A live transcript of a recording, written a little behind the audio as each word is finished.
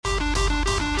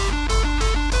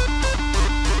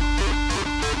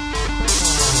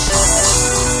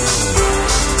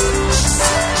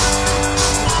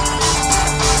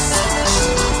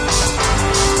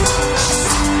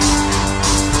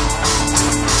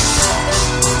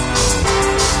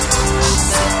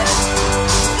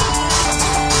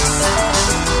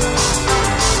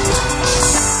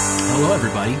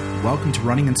everybody. Welcome to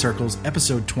Running in Circles,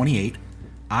 episode 28.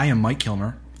 I am Mike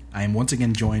Kilmer. I am once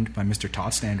again joined by Mr.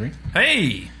 Todd Standring.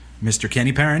 Hey! Mr.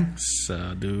 Kenny Perrin.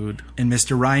 Dude. And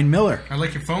Mr. Ryan Miller. I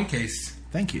like your phone case.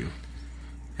 Thank you.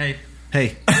 Hey.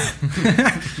 Hey.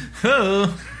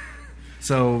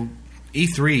 So,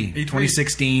 E3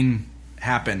 2016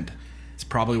 happened. It's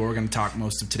probably what we're going to talk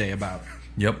most of today about.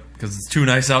 Yep, because it's too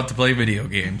nice out to play video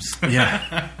games.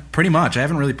 Yeah, pretty much. I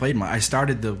haven't really played much. I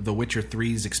started the Witcher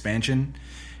 3's expansion.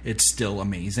 It's still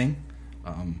amazing.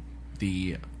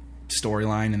 The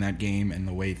storyline in that game and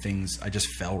the way things... I just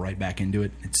fell right back into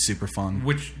it. It's super fun.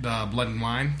 Which, the Blood and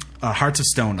Wine? Hearts of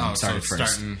Stone, I'm started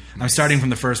first. I'm starting from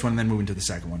the first one and then moving to the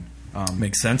second one.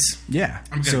 Makes sense. Yeah.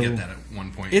 I'm going to get that at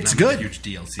one point. It's good. A huge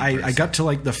DLC I got to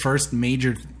like the first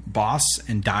major boss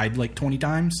and died like 20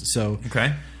 times, so...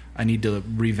 Okay. I need to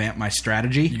revamp my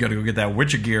strategy. You gotta go get that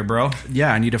Witcher gear, bro.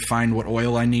 Yeah, I need to find what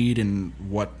oil I need and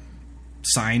what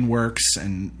sign works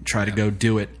and try to go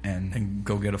do it. And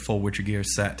go get a full Witcher gear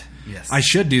set. Yes. I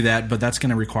should do that, but that's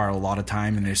going to require a lot of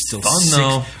time, and there's still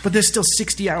though. But there's still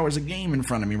 60 hours of game in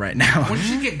front of me right now. Once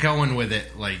you get going with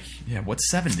it, like... Yeah,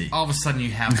 what's 70? All of a sudden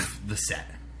you have the set.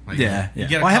 Like, yeah. You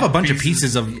get Well, I have a couple bunch of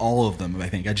pieces of all of them, I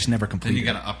think. I just never completed Then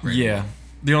you got to upgrade. Yeah.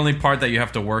 The only part that you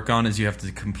have to work on is you have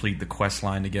to complete the quest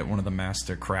line to get one of the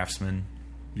master craftsmen.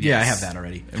 Yeah, I have that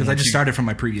already. Because I just started from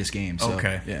my previous game. So,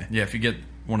 okay. Yeah, if you get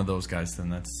one of those guys,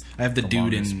 then that's... I have the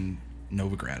dude longest. in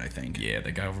Novigrad, I think. Yeah,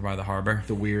 the guy over by the harbor.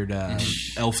 The weird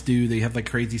elf dude that you have like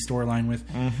crazy storyline with.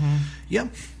 Mm-hmm.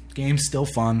 Yep. Game's still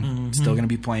fun. Mm-hmm. Still going to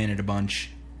be playing it a bunch.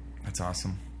 That's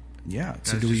awesome. Yeah.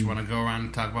 So do we want to go around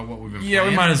and talk about what we've been playing? Yeah,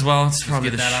 we might as well. It's Just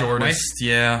probably get the that out of the way?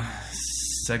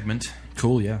 shortest, segment.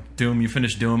 Cool, yeah. Doom, you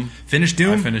finished Doom. Finished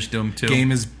Doom? I finished Doom, too.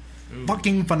 Game is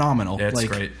fucking phenomenal. Yeah, it's like,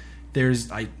 great.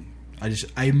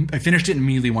 I finished it and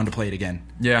immediately wanted to play it again.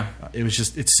 Yeah.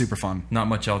 It's super fun. Not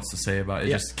much else to say about it.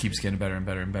 It Yeah. just keeps getting better and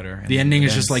better and better. And The ending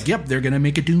is it just ends. like, yep, they're going to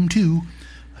make a Doom 2.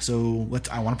 So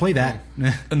I want to play that.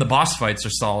 And the boss fights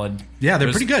are solid. Yeah, they're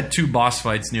There's pretty good. 2 boss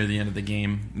fights near the end of the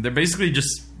game. They're basically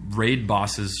just raid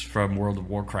bosses from World of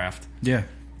Warcraft. Yeah.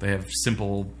 They have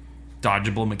simple,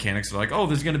 dodgeable mechanics. They're like, oh,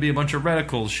 there's going to be a bunch of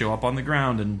reticles show up on the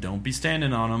ground, and don't be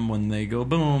standing on them when they go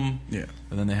boom. Yeah.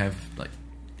 And then they have, like,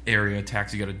 area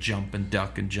attacks. You got to jump and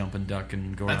duck and jump and duck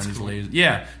and go That's around these cool. lasers.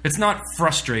 Yeah, it's not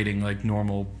frustrating like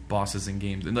normal bosses in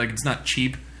games. And, like, it's not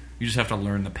cheap. You just have to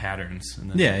learn the patterns.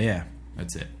 And then Yeah.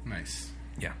 That's it. Nice.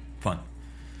 Yeah, fun.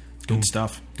 Good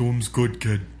stuff. Doom's good,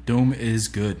 kid. Doom is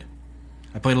good.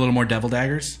 I played a little more Devil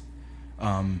Daggers.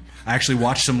 I actually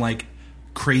watched some like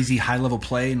crazy high level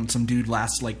play, and some dude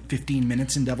lasts like 15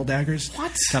 minutes in Devil Daggers.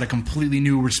 What? Got a completely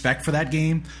new respect for that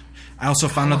game. I also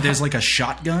found out there's like a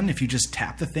shotgun. If you just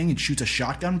tap the thing, it shoots a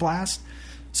shotgun blast.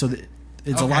 So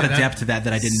it's a lot of depth to that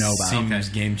I didn't know about. Seems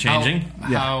game-changing.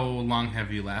 How long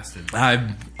have you lasted?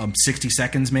 60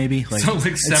 seconds maybe. Like, So, like,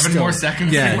 it's 7 more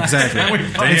seconds Yeah, than last exactly. time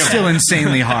we played. It's still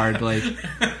insanely hard. Like,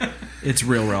 it's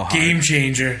real hard. Game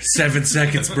changer. 7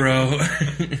 seconds, bro.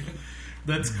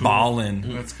 That's cool.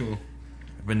 Ballin'. That's cool.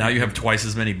 But now you have twice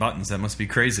as many buttons. That must be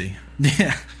crazy.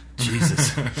 Yeah.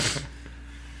 Jesus.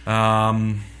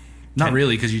 Not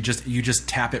really, because you just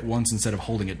tap it once instead of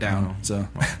holding it down. So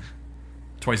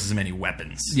Twice as many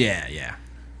weapons. yeah.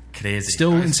 Crazy.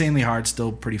 Still insanely hard.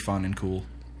 Still pretty fun and cool.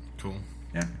 Cool.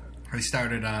 Yeah. I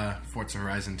started Forza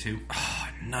Horizon 2. Oh,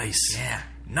 nice. Yeah.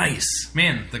 Nice.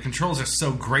 Man, the controls are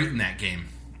so great in that game.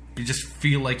 You just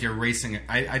feel like you're racing.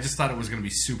 I just thought it was going to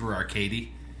be super arcadey.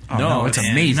 Oh, No, it's and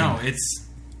amazing. No, it's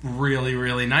really,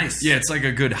 really nice. Yeah, it's like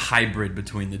a good hybrid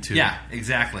between the two. Yeah,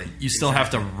 exactly. You still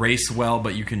have to race well,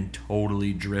 but you can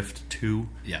totally drift too.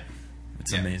 Yeah.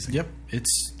 It's Yeah. amazing. Yep.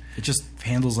 It just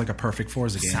handles like a perfect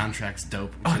Forza game. Soundtrack's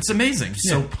dope. Oh, it's amazing.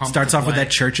 So Yeah. pumped Starts to off with play.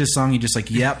 that Churches song. You're just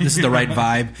like, yep, this is the right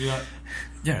vibe.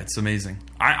 Yeah, it's amazing.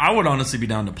 I would honestly be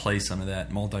down to play some of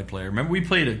that multiplayer. Remember, we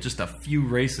played just a few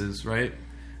races, right?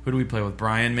 Who do we play with?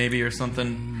 Brian, maybe, or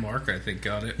something? Mark, I think,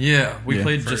 got it. Yeah, we Yeah.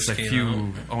 played First just a came few.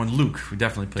 out. Oh, and Luke. We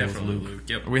definitely played Definitely with Luke. Luke,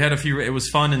 yep. We had a few. It was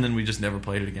fun, and then we just never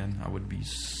played it again. I would be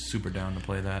super down to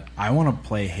play that. I want to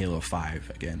play Halo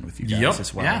 5 again with you guys Yep.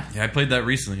 as well. Yeah. Yeah, I played that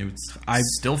recently. It's I-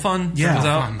 still fun. Yeah, Turns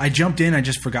out. I jumped in. I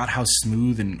just forgot how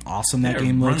smooth and awesome that Yeah, it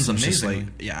game looks. runs I'm just like,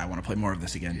 amazingly. yeah, I want to play more of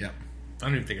this again. Yeah. I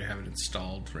don't even think I have it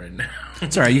installed right now.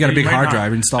 It's all right. You got a You big might hard not.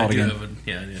 drive. Install I it do again. have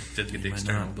didn't get the might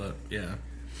external, not. but yeah.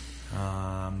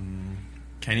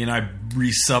 Kenny and I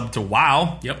resubbed to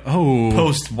WoW. Yep. Oh,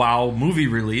 Post WoW movie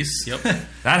release. Yep.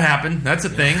 That happened. That's a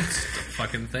thing.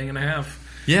 Fucking thing and a half.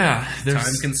 Yeah.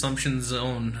 Time consumption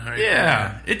zone. Right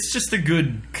Yeah, it's just a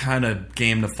good kind of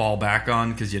game to fall back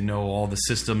on because you know all the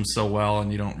systems so well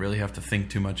and you don't really have to think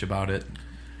too much about it.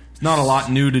 Not a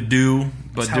lot new to do,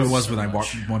 but That's how it do was so when I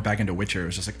much. went back into Witcher. It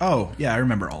was just like, oh yeah, I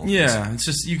remember all of this. Yeah, it's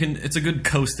just it's a good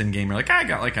coasting game. You're like, I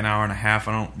got like an hour and a half.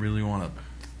 I don't really want to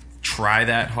try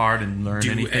that hard and learn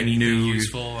Do anything anything new.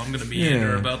 useful. I'm going to be Yeah.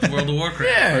 ignorant about the World of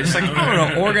Warcraft. Yeah, it's like I'm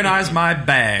going to organize my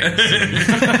bags,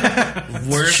 and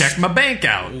Worst, check my bank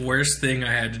out. worst thing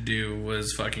I had to do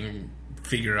was fucking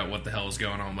figure out what the hell is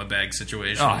going on with my bag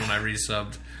situation Oh. when I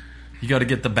resubbed. You got to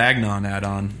get the Bagnon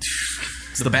add-on.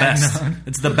 It's the best.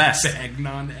 It's the best.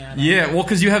 Agnon add-on. Yeah, well,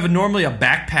 because you have normally a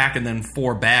backpack and then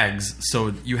 4 bags,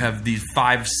 so you have these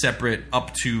 5 separate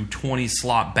up to 20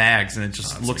 slot bags, and it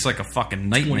just looks like a fucking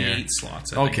nightmare. 28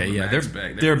 slots. I think, Okay, in the yeah, max they're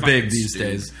bag. they're fucking big these stupid.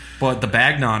 days. But the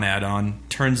Bagnon add-on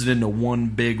turns it into one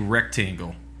big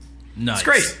rectangle. Nice. It's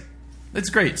great. It's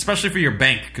great, especially for your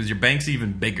bank, because your bank's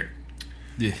even bigger.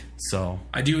 Yeah. So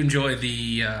I do enjoy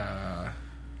the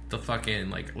fucking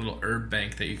like little herb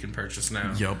bank that you can purchase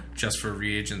now. Yup. Just for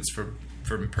reagents for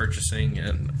purchasing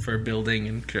and for building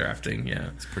and crafting. Yeah,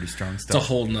 it's pretty strong it's a stuff.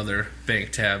 whole nother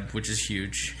bank tab, which is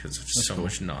huge because it's just so cool.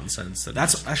 much nonsense. That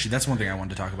That's one thing I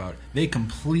wanted to talk about. They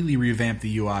completely revamped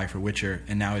the UI for Witcher,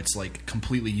 and now it's like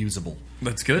completely usable.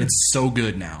 That's good. It's so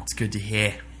good now. It's good to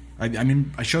hear. I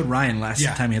mean, I showed Ryan last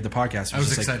Yeah. time he had the podcast. I was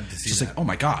just excited like, to see just that. like, oh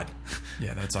my god,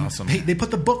 Yeah, that's awesome. they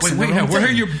put the books. Wait, in wait, their own where are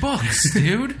thing. your books,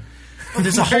 dude?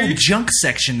 There's a whole junk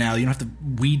section now. You don't have to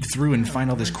weed through and find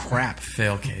all this crap.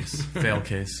 Fail case. Fail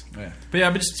case. Yeah. But yeah,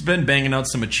 I've just been banging out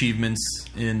some achievements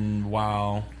in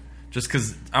WoW. Just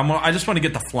because I just want to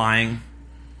get the flying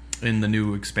in the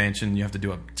new expansion. You have to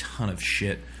do a ton of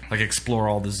shit. Like explore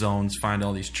all the zones, find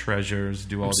all these treasures,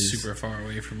 do all it's these... super far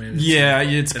away from it. Yeah,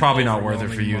 it's an probably not worth it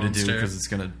for overwhelming you to do monster. because it's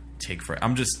going to take forever.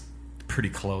 I'm just pretty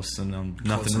close and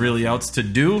nothing really else to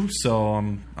do, so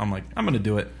I'm like, I'm going to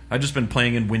do it. I've just been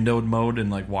playing in windowed mode and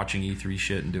like watching E3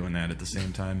 shit and doing that at the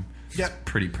same time. Yep.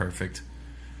 It's pretty perfect.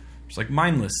 It's like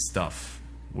mindless stuff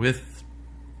with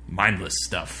mindless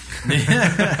stuff.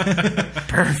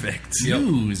 Perfect.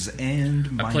 News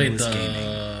and I played mindless the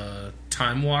gaming.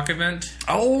 Time Walk event.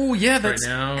 Oh yeah, that's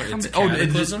now, it's did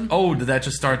Cataclysm. did that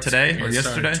just start today or It started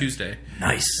yesterday? Tuesday.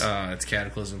 Nice. It's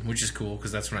Cataclysm, which is cool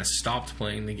because that's when I stopped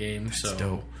playing the game. So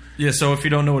Dope. Yeah, so if you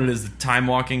don't know what it is, the time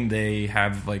walking, they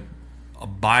have like a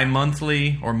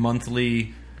bi-monthly or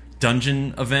monthly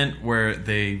dungeon event where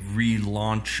they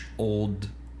relaunch old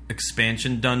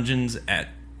expansion dungeons at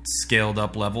scaled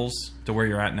up levels to where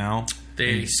you're at now.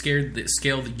 they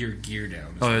scaled your gear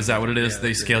down. Oh, is that what it is? Yeah, They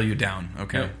that's scale it. you down.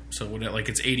 Okay. Yep. So when it, like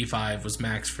it's 85 was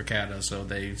max for Kata, so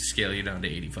they scale you down to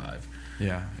 85.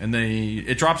 Yeah, and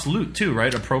it drops loot too,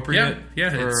 right? Appropriate. Yeah.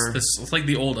 for- It's like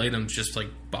the old items, just like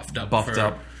buffed up. buffed for-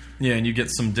 up. Yeah, and you get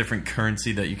some different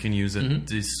currency that you can use at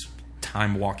these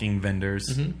time walking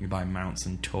vendors. You buy mounts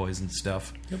and toys and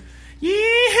stuff. Yep.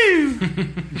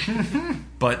 Yee-hoo!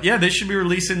 But yeah, they should be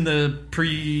releasing the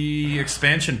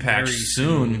pre-expansion patch Very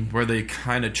soon, where they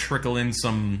kind of trickle in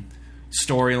some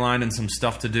storyline and some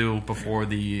stuff to do before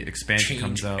the expansion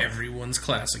Change comes out. everyone's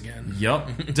class again. Yup.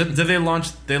 did they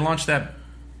launch that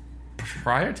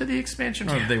prior to the expansion,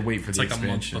 or did they wait for It's the like a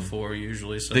month expansion? before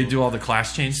usually. So They do all the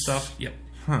class change stuff. Yep.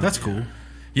 That's cool.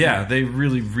 Yeah, they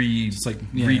really It's like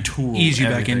retool, ease you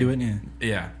back everything. into it. Yeah.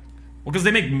 Yeah, well, because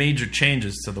they make major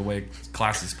changes to the way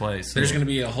classes play. So. There's going to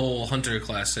be a whole hunter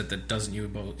class set that doesn't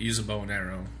use a bow and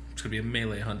arrow. It's going to be a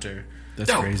melee hunter.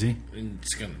 That's Dope. crazy. And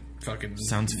it's going to fucking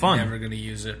Sounds fun. Never going to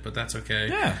use it, but that's okay.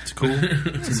 Yeah, It's cool.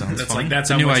 sounds That's fun. like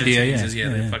that's a how new much idea, it changes. yeah. Yeah,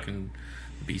 Yeah, the yeah. fucking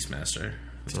Beastmaster.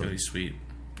 It's So- going to be sweet.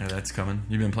 Yeah, that's coming.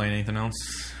 You been playing anything else?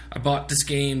 I bought this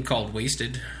game called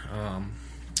Wasted.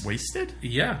 Wasted?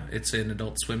 Yeah, it's an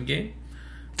Adult Swim game.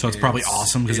 So it's probably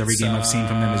awesome because every it's, game I've seen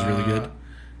from them is really good.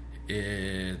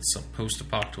 It's a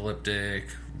post-apocalyptic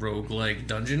roguelike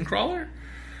dungeon crawler.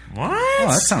 What? Oh,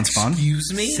 that sounds fun.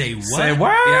 Excuse me? Say what? Say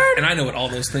what? Yeah, and I know what all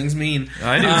those things mean.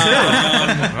 I do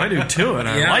too. I do too, and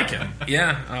I Yeah. like him.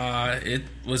 Yeah, it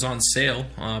was on sale.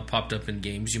 Popped up in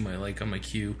games you might like on my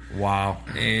queue, Wow.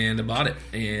 and I bought it.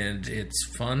 And it's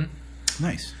fun.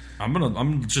 Nice.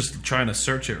 I'm just trying to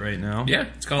search it right now. Yeah,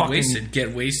 it's called Fucking- Wasted.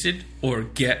 Get wasted or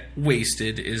get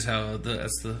wasted is how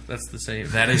that's the same.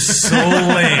 That is so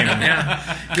lame.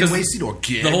 yeah. Get wasted or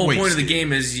get The whole wasted. point of the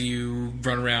game is you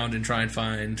run around and try and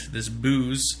find this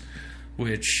booze,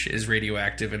 which is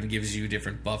radioactive and gives you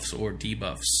different buffs or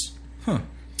debuffs. Huh.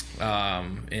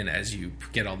 And as you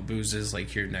get all the boozes,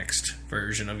 like your next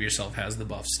version of yourself has the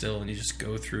buff still, and you just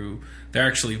go through. They're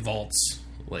actually vaults,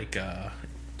 like.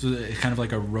 So it's kind of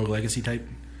like a Rogue Legacy type.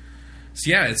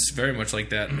 So yeah, it's very much like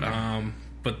that.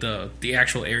 but the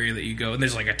actual area that you go, and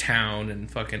there's like a town and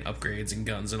fucking upgrades and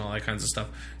guns and all that kinds of stuff.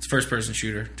 It's a first person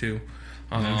shooter too.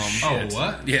 Oh,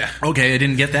 what? Yeah. Okay, I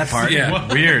didn't get that part.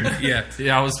 Yeah. Weird. Yeah.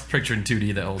 Yeah, I was picturing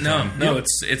 2D the whole time. No,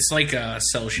 it's like a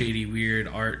cell shady weird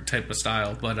art type of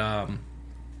style, but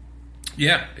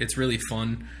yeah, it's really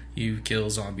fun. You kill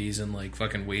zombies and like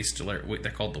fucking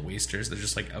they're called the wasters. They're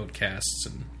just like outcasts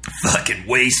and Fucking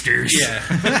wasters.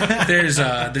 yeah.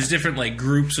 There's different like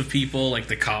groups of people. Like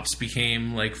the cops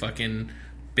became like fucking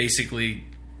basically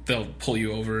they'll pull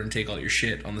you over and take all your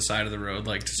shit on the side of the road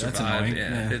like to survive. That's annoying.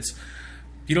 Yeah, Yeah. it's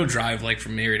you don't drive like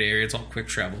from area to area. It's all quick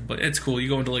travel, but it's cool. You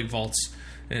go into like vaults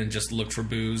and just look for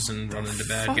booze and run into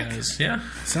bad guys. Yeah,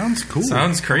 Sounds cool.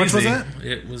 Sounds How much was crazy. that?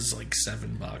 it was like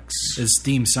 $7. It's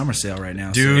Steam summer sale right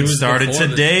now. Dude, It was started before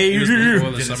today. It was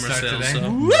before the Did it summer start sale.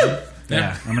 today? So.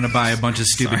 Yeah, I'm gonna buy a bunch of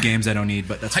stupid games I don't need,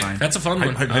 but that's fine. That's a fun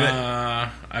one.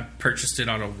 I- I purchased it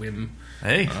on a whim.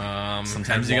 Hey, Sometimes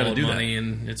sometimes you gotta do money,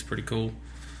 and it's pretty cool.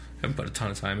 Haven't put a ton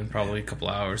of time in, probably a couple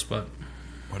hours, but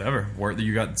whatever.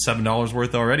 You got $7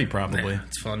 worth already, probably. yeah,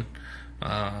 it's fun.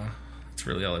 It's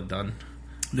really all I've done.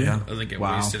 Yeah. I think I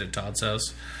Wow. wasted at Todd's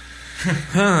house.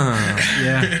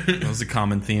 Yeah. That was a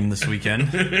common theme this weekend.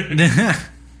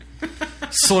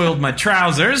 Soiled my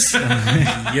trousers.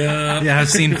 Yeah, Yeah, I've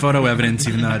seen photo evidence,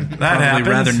 even though I'd probably happens.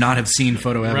 rather not have seen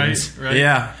photo evidence. Right.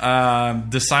 Yeah,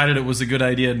 decided it was a good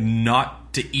idea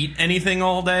not to eat anything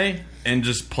all day and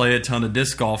just play a ton of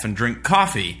disc golf and drink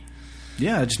coffee.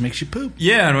 Yeah, it just makes you poop.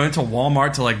 Yeah, and I went to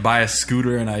Walmart to like buy a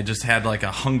scooter, and I just had like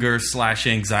a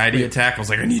hunger/anxiety attack. I was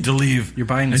like, I need to leave. You're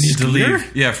buying a I need to scooter?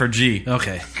 leave. Yeah, for G.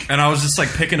 Okay. And I was just like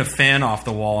picking a fan off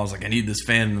the wall. I was like, I need this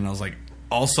fan, and then I was like,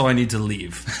 also I need to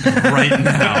leave right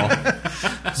now.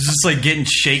 It's just like getting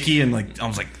shaky, and like I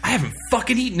was like, I haven't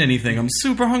fucking eaten anything. I'm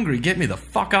super hungry. Get me the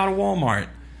fuck out of Walmart.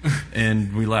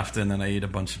 And we left, and then I ate a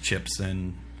bunch of chips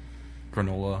and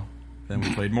granola. Then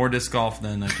we played more disc golf.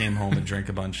 Then I came home and drank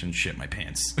a bunch and shit my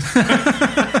pants.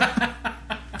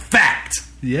 Fact.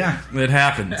 Yeah. It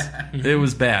happened. It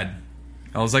was bad.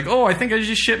 I was like, oh, I think I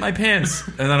just shit my pants.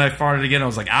 And then I farted again. I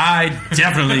was like, I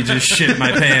definitely just shit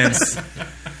my pants.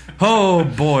 Oh,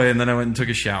 boy. And then I went and took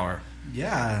a shower.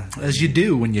 Yeah, as you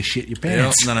do when you shit your Yep.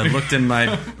 pants. And then I looked in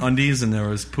my undies and there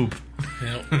was poop.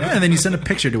 Yep. Yeah, and then you send a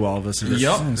picture to all of us. And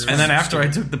Yep. And then after I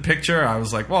took the picture, I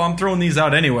was like, well, I'm throwing these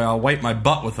out anyway. I'll wipe my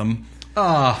butt with them.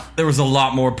 There was a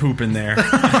lot more poop in there.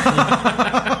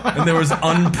 And there was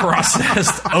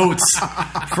unprocessed oats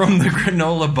from the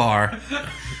granola bar.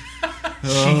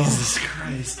 Jesus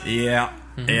Christ. Yeah.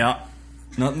 Yeah.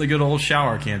 Nothing the good old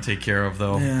shower can't take care of,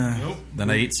 though. Yeah. Then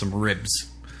I ate some ribs.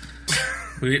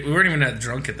 We weren't even that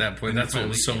drunk at that point. That's what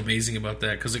was so amazing about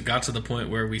that, because it got to the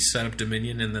point where we set up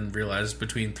Dominion and then realized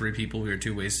between 3 people we were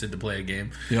too wasted to play a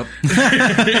game. Yep.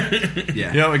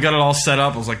 Yeah. Yeah, we got it all set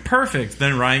up. I was like, perfect.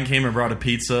 Then Ryan came and brought a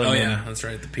pizza. Oh and yeah, then that's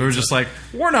right. The pizza. we were just like,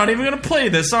 we're not even going to play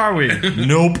this, are we?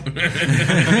 Nope.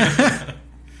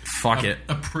 Fuck it.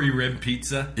 A pre-rib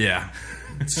pizza. Yeah.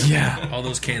 Yeah. all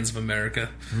those cans of America.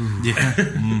 Yeah.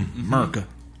 Merca.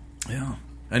 Yeah.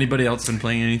 Anybody else been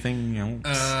playing anything? You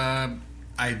know?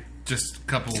 I just a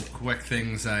couple quick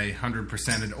things. I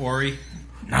 100%ed Ori.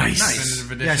 Nice.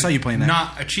 Definitive Edition. Yeah, I saw you playing that.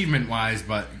 Not achievement wise,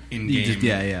 but in You game, did-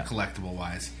 yeah. collectible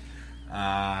wise.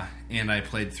 And I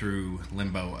played through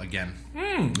Limbo again,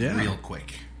 Yeah. real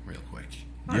quick.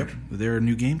 Yep. Their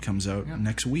new game comes out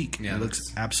next week. Yeah, it looks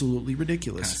that's- absolutely Kind of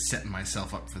ridiculous. setting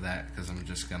myself up for that because I'm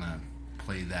just gonna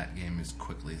play that game as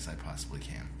quickly as I possibly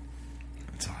can.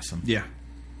 That's awesome. Yeah.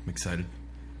 I'm excited.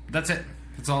 That's it.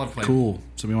 That's all I've played. Cool.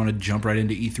 So we want to jump right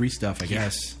into E3 stuff, I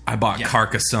guess. I bought Yeah.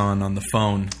 Carcassonne on the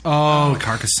phone. Oh,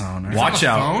 Carcassonne. Right. Watch the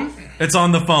out. phone? It's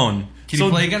on the phone. Can you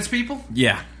play against people?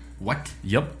 Yeah. What?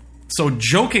 Yep. So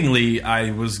jokingly,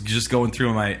 I was just going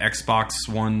through my Xbox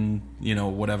One,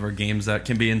 whatever games that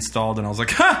can be installed, and I was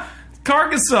like, "Ha,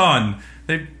 Carcassonne!"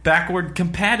 They backward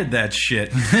compatted that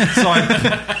shit. So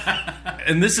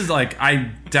and this is like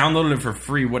I downloaded it for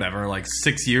free, whatever, like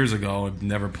 6 years ago. I've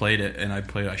never played it, and I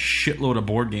played a shitload of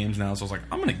board games now. So I was like,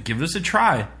 I'm gonna give this a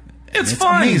try. It's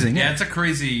fun. amazing. Yeah, it's a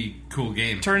crazy cool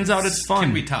game. Turns out it's fun.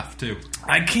 Can be tough too.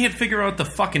 I can't figure out the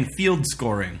fucking field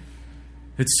scoring.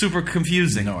 It's super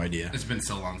confusing. No idea. It's been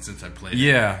so long since I played. it.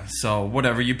 Yeah, so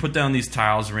whatever. You put down these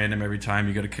tiles random every time.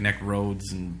 You got to connect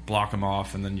roads and block them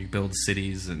off, and then you build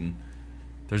cities. And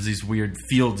there's these weird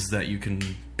fields that you can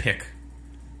pick,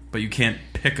 but you can't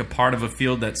pick a part of a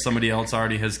field that somebody else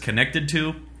already has connected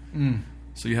to.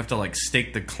 So you have to like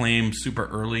stake the claim super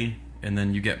early, and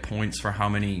then you get points for how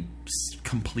many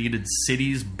completed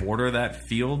cities border that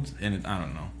field. And I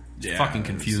don't know. It's fucking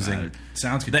confusing.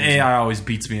 Sounds The confusing. AI always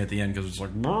beats me at the end because it's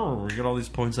like, "Brr, we get all these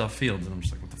points off fields," and I'm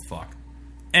just like, what the fuck?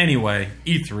 Anyway,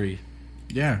 E3.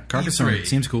 Yeah, Carcassonne E3.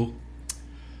 seems cool.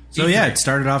 So E3. yeah, it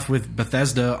started off with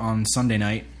Bethesda on Sunday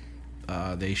night.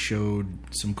 They showed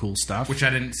some cool stuff. Which I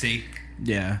didn't see.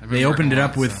 Yeah, been they opened working it a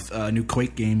up lot, with so. a new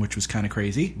Quake game, which was kind of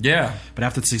crazy. Yeah. But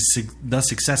after the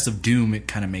success of Doom, it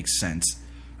kind of makes sense.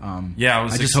 Yeah,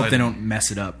 I just hope they don't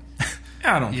mess it up.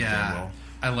 Yeah, I don't think they Yeah. will.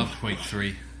 I love Quake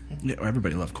 3. Yeah,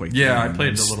 everybody loved Quake. Yeah, 3. I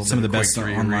played It's a little some bit of the of best Quake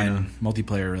 3 online Arena.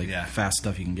 multiplayer, like Yeah. fast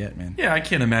stuff you can get, man. Yeah, I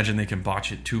can't imagine they can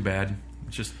botch it too bad.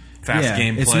 It's just fast Yeah,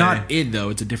 gameplay. it's not id though;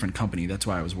 it's a different company. That's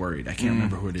why I was worried. I can't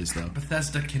remember who it is though.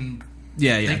 Bethesda can...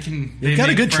 Yeah, yeah, They can... They've they got a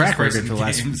make good track record first-person for the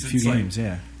last games. few It's like- games.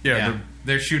 Yeah, Yeah, Yeah, they're-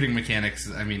 their shooting mechanics,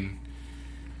 I mean,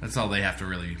 that's all they have to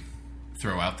really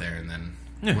throw out there. And then,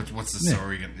 Yeah. what's the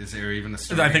story? Is there even a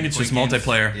story? I think in it's just Quake games?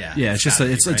 multiplayer. Yeah, yeah. It's just gotta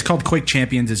be, it's right? called Quake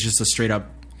Champions. It's just a straight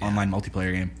up online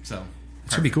multiplayer game. So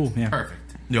It should be cool. Yeah.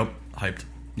 Perfect. Yep, hyped.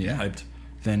 Yeah. Hyped.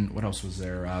 Then what else was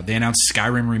there? They announced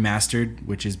Skyrim Remastered,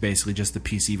 which is basically just the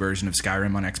PC version of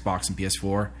Skyrim on Xbox and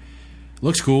PS4.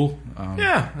 Looks cool.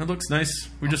 Yeah, it looks nice.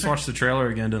 We just watched the trailer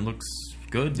again. It looks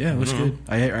good. Yeah, it looks I don't know. good.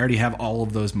 I already have all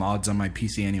of those mods on my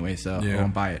PC anyway, so I Yeah.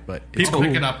 won't buy it. But it's I'll cool.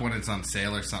 pick it up when it's on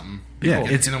sale or something. Yeah,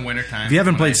 Like, it's in the wintertime. If you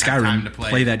haven't when played I have time Skyrim, to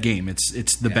play that game.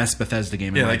 It's the best Bethesda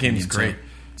game. Yeah, in my that game's opinion, great.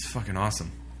 It's fucking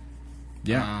awesome.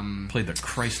 So, yeah, Played the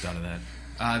Christ out of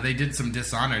that. They did some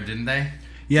Dishonored, didn't they?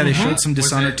 yeah. They showed some Was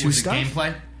Dishonored it- 2 was it stuff.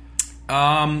 gameplay?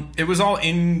 It was all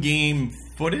in-game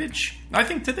footage. I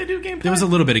think, did they do gameplay? There was a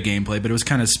little bit of gameplay, but it was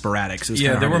kind of sporadic. So it was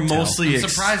Yeah, kinda they hard were to tell. mostly... I'm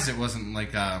surprised it wasn't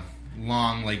like a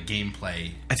long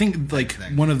gameplay. I think like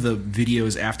thing. one of the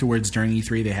videos afterwards during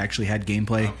E3, they actually had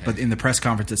gameplay, Okay. but in the press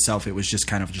conference itself, it was just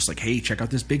kind of just like, "Hey, check out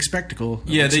this big spectacle."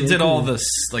 It Yeah, looks they really did all cool. the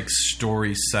like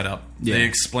story setup. Yeah. They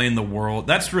explained the world.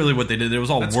 That's really what they did. It was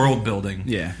all That's world cool. building.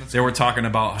 Yeah. they were talking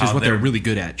about Which is how what they're really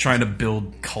good at. trying to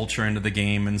build culture into the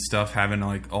game and stuff, having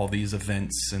like all these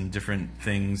events and different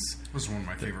things. That was one of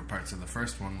my favorite parts of the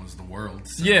first one was the world.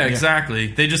 So. Yeah, exactly.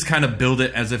 They just kind of build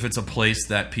it as if it's a place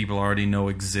that people already know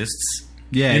exists.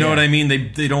 Yeah, you know yeah. what I mean?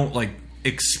 They don't like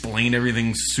explain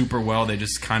everything super well. They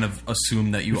just kind of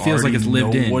assume that you It feels already like it's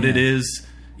lived know in, what it yeah. is,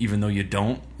 even though you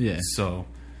don't. Yeah. So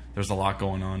there's a lot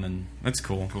going on, and that's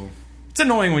cool. Cool. It's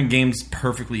annoying when games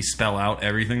perfectly spell out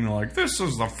everything. They're like, "This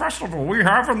is the festival we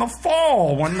have in the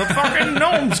fall when the fucking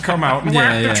gnomes come out and Yeah,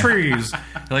 whack yeah. the trees."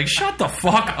 You're like, shut the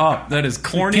fuck up. That is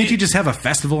corny. Can't you just have a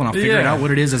festival and I'll figure it Yeah, out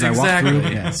what it is as I walk exactly. through?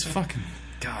 Yeah. It's fucking...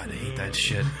 God, I hate that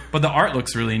shit. But the art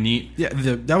looks really neat. Yeah,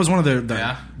 that was one of the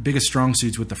Yeah. biggest strong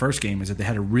suits with the first game is that they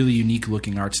had a really unique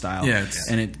looking art style. Yeah, it's-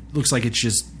 and it looks like it's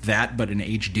just that, but in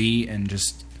HD and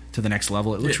just to the next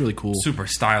level. It looks really cool. Super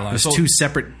stylized. There's two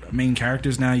separate main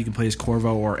characters now. You can play as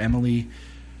Corvo or Emily.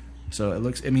 So it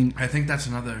looks. I mean, I think that's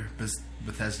another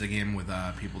Bethesda game with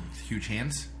people with huge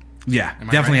hands. yeah, Am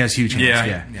I definitely right? has huge hands. Yeah.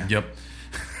 Yeah, Yeah. Yep.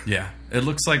 Yeah. It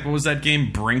looks like, what was that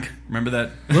game? Brink. Remember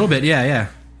that? a little bit. Yeah, yeah.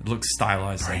 It looks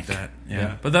stylized Brink. like that. Yeah.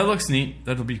 Yeah. But that looks neat.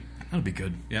 That'll be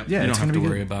good. Yep. Yeah, You it's don't gonna have to be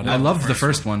worry good. about it. I loved the first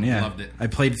first one. one. Yeah, Loved it. I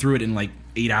played through it in like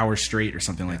 8 hours straight or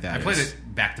something like that. I played it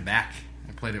back to back.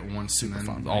 I played it once. Super and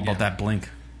then fun. All about that Blink.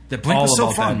 The Blink All was so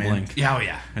about fun, that man. Blink. Yeah, oh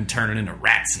yeah. And turning into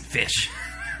rats and fish.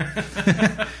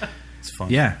 It's fun.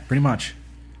 Yeah, pretty much.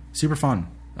 Super fun.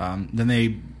 Then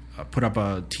they put up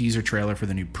a teaser trailer for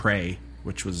the new Prey,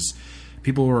 which was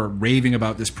people were raving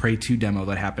about this Prey 2 demo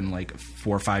that happened like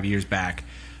 4 or 5 years back,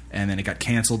 and then it got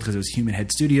canceled because it was Human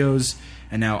Head Studios,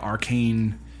 and now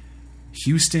Arcane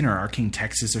Houston or Arcane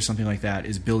Texas or something like that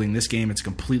is building this game. It's a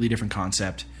completely different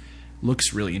concept.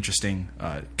 Looks really interesting.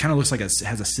 Kind of looks like it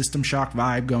has a System Shock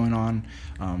vibe going on.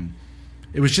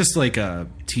 It was just like a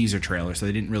teaser trailer, so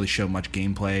they didn't really show much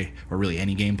gameplay or really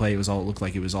any gameplay. It looked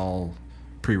like it was all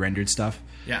pre-rendered stuff.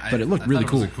 Yeah, but it looked I really thought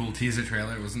cool. It was a cool teaser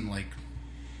trailer. It wasn't like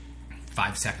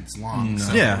 5 seconds long.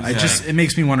 So Yeah, it was it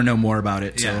makes me want to know more about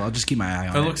it, so Yeah. I'll just keep my eye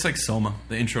on It it. looks like Soma,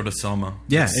 the intro to Soma.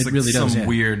 Yeah, It's it like really does, Some yeah.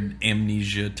 weird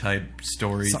amnesia type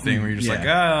story Something- thing where you're just like,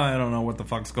 yeah. I don't know what the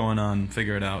fuck's going on.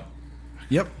 Figure it out.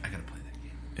 Yep. I gotta play that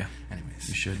game. Yeah, Anyways,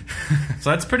 you should. So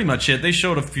that's pretty much it. They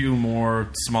showed a few more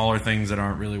smaller things that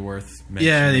aren't really worth mentioning.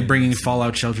 Yeah, they bringing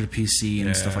Fallout Shelter to PC and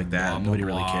Yeah, stuff like that. blah, blah, Nobody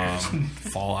really blah. cares.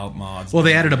 Fallout mods. Well,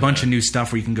 they added a bunch of new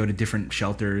stuff where you can go to different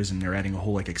shelters, and they're adding a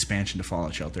whole like expansion to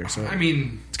Fallout Shelter. So I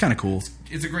mean, it's kind of cool.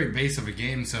 it's a great base of a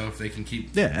game. So if they can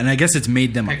keep Yeah, and I guess it's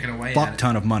made them Picking a away fuck at it.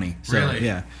 ton of money. So, Really?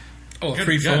 yeah, Oh, a Good,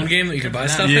 free good. phone game that you could buy Good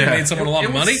stuff for them. in Yeah. made someone a lot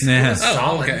of It was- money? Yeah. it was Oh,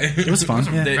 solid. okay. it was fun.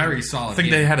 Yeah. very solid. I think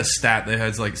game. they had a stat that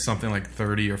has like something like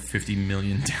 30 or 50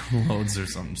 million downloads or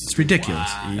something. It's ridiculous.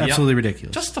 Wow. Absolutely Yep.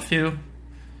 ridiculous. Just a few.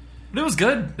 But it was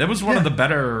good. That was one of Yeah. the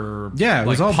better Yeah, it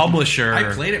was all- publisher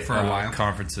I played it for a while.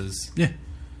 conferences. yeah.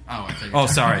 Oh, I think. Oh,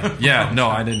 sorry. Yeah, no,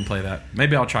 I didn't play that.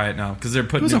 Maybe I'll try it now because they're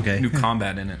putting was new, okay. new Yeah.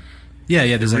 combat in it.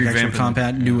 Yeah, there's like They're actual revamping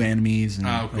combat, new enemies, and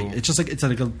Oh, cool. like, it's just like it's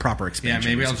like a proper Yeah,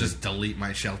 expansion. maybe I'll basically. just delete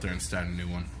my shelter and start a new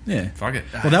one. Yeah. Fuck it.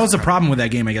 Well, that was the problem with that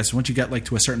game, I guess. Once you got like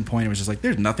to a certain point, it was just like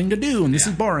there's nothing to do, and this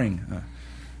Yeah. is boring.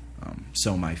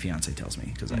 So my fiance tells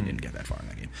me because I didn't get that far in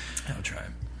that game. I'll try it.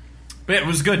 But yeah, it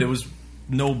was good. It was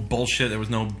no bullshit. There was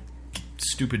no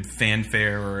stupid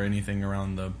fanfare or anything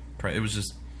around the. It was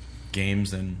just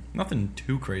games and nothing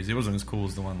too crazy. It wasn't as cool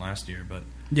as the one last year, but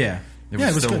Yeah, It yeah, was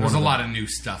it was still good. There was a one of lot of new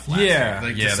stuff last Yeah, year.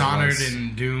 Like yeah, there Dishonored was.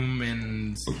 and Doom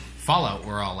and Fallout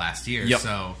were all last year. Yep.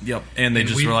 So Yep. And they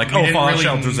just we were like, we "Oh, didn't Fallout really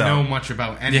Shelter's know out. much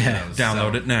about any Yeah, of those.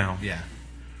 Download so, it now." Yeah.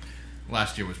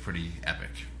 Last year was pretty epic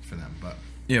for them, but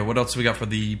Yeah. What else we got for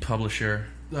the publisher?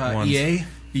 ones? EA.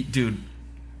 Dude,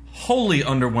 wholly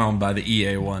underwhelmed by the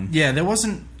EA one. Yeah, there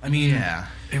wasn't. I mean, yeah.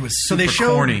 It was So super they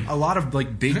showed corny. a lot of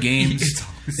like big games. It's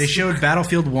always They so showed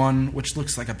Battlefield 1, which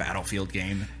looks like a Battlefield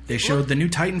game. They showed the new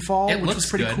Titanfall, It which looks was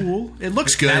pretty good. cool. It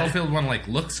looks good. Battlefield 1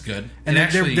 looks good. And It they're,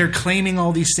 actually, they're claiming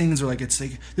all these things. They're like, it's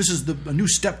like this is a new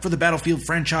step for the Battlefield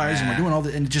franchise, and we're Yeah. doing all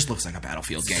the, and it just looks like a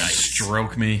Battlefield game.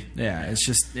 Stroke me. Yeah, it's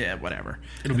just whatever.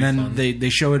 It'll and be then fun. they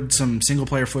showed some single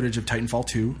player footage of Titanfall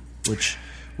 2, which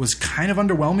was kind of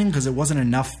underwhelming because it wasn't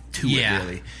enough to Yeah. it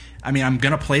really. I mean, I'm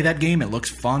gonna play that game. It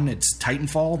looks fun. It's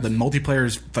Titanfall. The multiplayer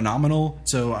is phenomenal,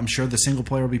 so I'm sure the single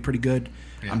player will be pretty good.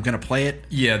 Yeah. I'm gonna play it.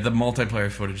 Yeah, the multiplayer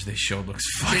footage they showed looks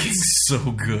fucking so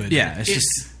good. Yeah, it's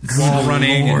It's just wall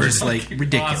running Lord. and just like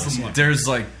ridiculous. awesome. Yeah. There's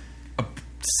like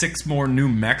 6 more new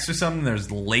mechs or something. There's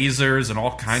lasers and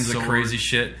all kinds of Sword. crazy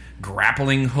shit.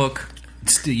 Grappling hook.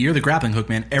 You're the grappling hook,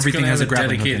 man. Everything has a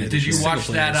grappling hook in it. Did you It's- watch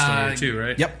that, too,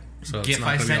 right? Yep. So it's GIF not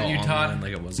I gonna be sent all you, online Todd?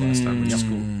 like it was last time, which is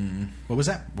cool. What was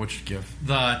that? Which GIF?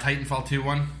 the Titanfall 2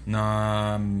 one?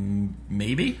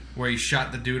 Maybe? Where he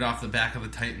shot the dude off the back of the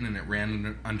Titan and it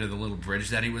ran under the little bridge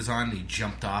that he was on. He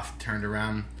jumped off, turned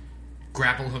around,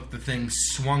 grapple hooked the thing,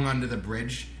 swung under the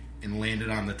bridge, and landed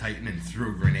on the Titan and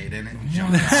threw a grenade in it and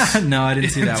jumped off. No, I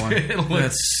didn't see that one. It looked-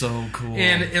 That's so cool.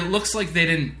 and it looks like they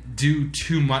didn't do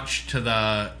too much to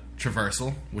the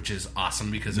traversal, which is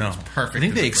awesome because it No. was perfect. I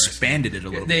think as they a first expanded it a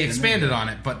little game. They bit. didn't expanded on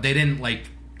it, but they didn't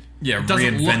yeah, it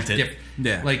doesn't reinvent look it. different.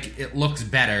 Yeah. Like it looks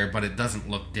better, but it doesn't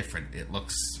look different. It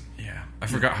looks Yeah. I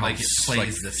forgot how Like it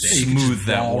plays the same. You could just smooth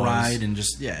that wall was. ride and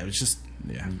just it was just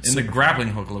And the grappling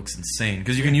hook looks insane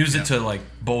because you can use it to like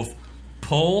both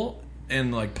pull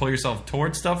and like pull yourself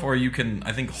towards stuff, or you can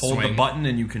I think hold the Swing. button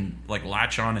and you can like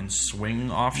latch on and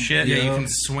swing off shit. Yeah, you can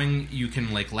swing. You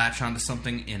can like latch onto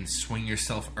something and swing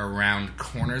yourself around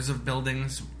corners of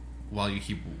buildings while you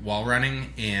keep wall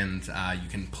running, and you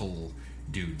can pull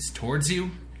dudes towards you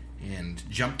and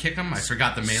jump kick them. I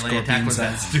forgot the melee attack was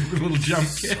that stupid little jump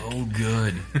kick. So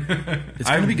good. It's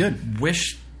gonna be good.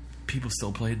 Wish people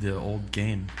still played the old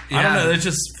game. I Yeah. don't know. It's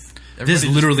just There's everybody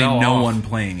just literally fell no off. one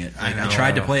playing it. I I know.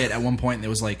 tried to play it at one point, and there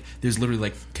was there's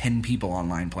literally 10 people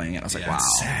online playing it. I was like, Yeah, wow,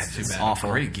 it's sad. it's Too bad.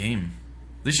 awful. Great game.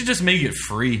 They should just make it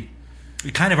free.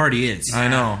 It kind of already is. I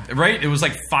know, right? It was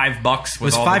like $5. It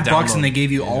was $5, and they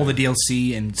gave you all the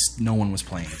DLC, and no one was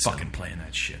playing it. So. fucking playing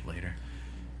that shit later.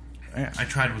 I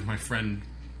tried with my friend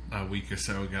a week or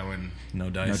so ago, and No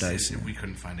dice. No dice. we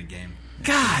couldn't find a game.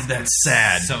 God, that's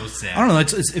sad. So sad. I don't know.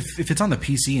 If it's on the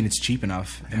PC and it's cheap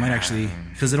enough, it might actually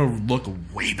because it'll look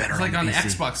way better. It's like the on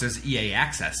PC. Xbox, there's EA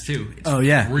Access too. It's Oh,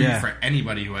 yeah, free yeah. for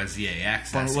anybody who has EA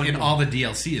Access, But look- and all the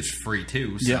DLC is free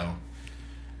too. So, Yeah.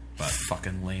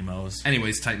 Fucking lamos.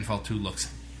 anyways, Titanfall 2 looks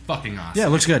fucking awesome. Yeah, it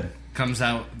looks good. Comes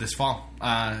out this fall,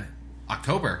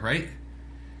 October, right?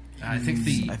 I think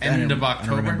the I end don't- of I don't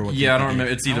October. remember what Yeah, I the- don't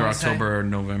remember. It's either I wanna say- October or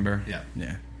November. Yeah,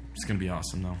 Yeah. It's gonna be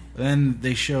awesome though. Then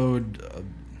they showed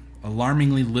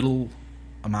alarmingly little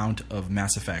amount of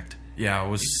Mass Effect, Yeah, I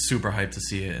was super hyped to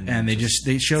see it, and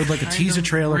they showed like a Kind teaser of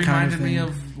trailer kind reminded of thing. me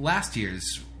of last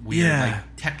year's weird Yeah.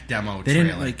 tech demo They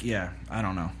trailer. didn't I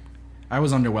don't know. I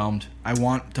was underwhelmed. I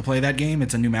want to play that game.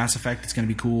 It's a new Mass Effect. It's going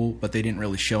to be cool, but they didn't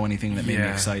really show anything that made me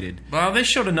excited. Well, they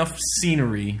showed enough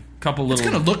scenery. Couple little. It's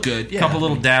going to look good. Yeah. Couple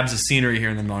little dabs of scenery here,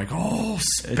 and then they're like, oh,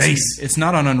 space. It's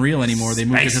not on Unreal anymore. They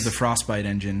moved it to Space. the Frostbite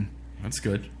engine, that's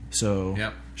good. so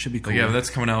Yep. should be cool. But yeah, that's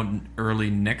coming out early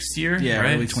next year. Yeah,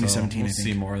 right? early 2017, So we'll I think.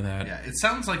 see more of that. Yeah, it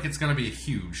sounds like it's going to be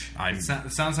huge. It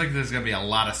sounds like there's going to be a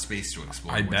lot of space to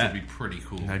explore, I which bet. would be pretty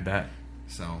cool. I bet.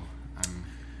 So,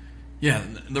 Yeah,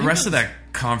 the rest of that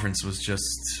conference was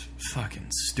just fucking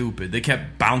stupid. They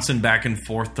kept bouncing back and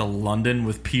forth to London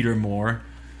with Peter Moore.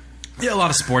 Yeah, a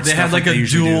lot of sports. They stuff had like they a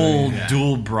usually do. Yeah.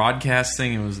 dual broadcast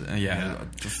thing. It was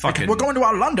fucking. We're going to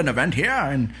our London event here,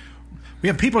 and We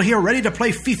have people here ready to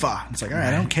play FIFA. It's like, all right,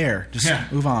 I don't care. Just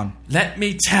move on. Let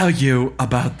me tell you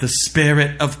about the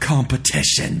spirit of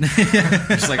competition.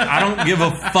 It's like, I don't give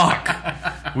a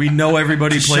fuck. We know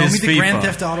everybody Show plays me the FIFA. Grand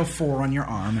Theft Auto 4 on your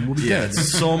arm, and we'll be Yeah, good.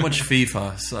 it's so much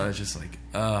FIFA. So it's just like,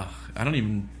 I don't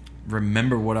even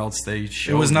remember what else they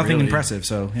showed. It was nothing really. impressive,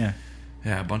 so yeah.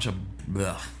 Yeah, a bunch of.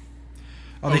 Ugh.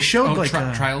 Oh, they showed like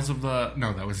Trials of the...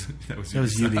 No, that was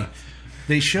Yubi.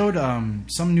 They showed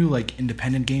some new like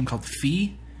independent game called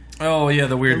Fee. Oh yeah,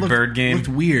 the weird bird game. Looked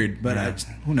weird, but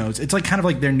who knows? It's like kind of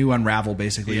like their new Unravel,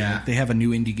 basically. Yeah. Like, they have a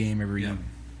new indie game every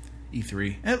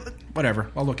E3.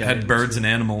 Whatever, I'll look at it. Had birds and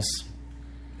animals,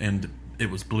 and it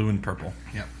was blue and purple.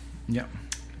 Yep. Yep.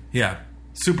 Yeah,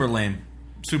 super lame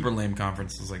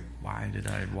conference. I was like, why did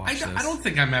I watch this? I don't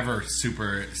think I'm ever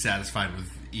super satisfied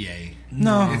with EA.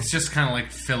 No. It's just kind of like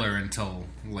filler until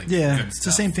like Yeah, good it's stuff.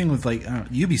 the same thing with like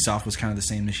Ubisoft was kind of the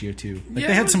same this year too. Like Yeah,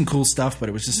 they it had was- some cool stuff, but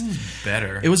it was just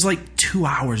Better. It was like 2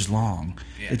 hours long.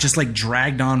 Yeah. It just like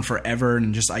dragged on forever,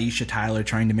 and just Aisha Tyler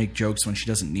trying to make jokes when she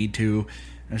doesn't need to.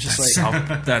 And it's just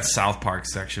like that South Park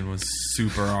section was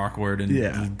super awkward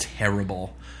and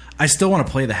terrible. I still want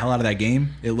to play the hell out of that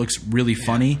game. It looks really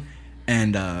funny,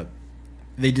 and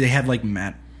they had like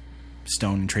Matt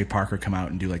Stone and Trey Parker come out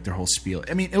and do like their whole spiel.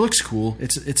 I mean, it looks cool.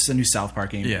 It's a new South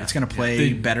Park game. Yeah. It's going to play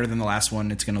Yeah. better than the last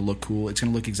one. It's going to look cool. It's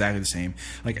going to look exactly the same.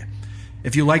 Like,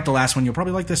 if you like the last one, you'll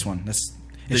probably like this one. It's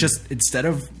just instead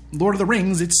of Lord of the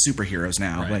Rings, it's superheroes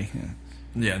now. Right. Like,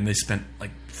 Yeah, and they spent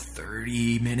like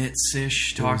 30 minutes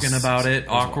ish talking about it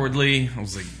awkwardly. I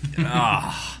was like,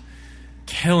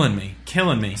 killing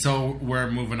me. So we're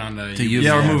moving on to Ubi. Ubi.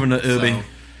 Yeah, we're moving to Ubi.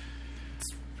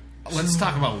 So, let's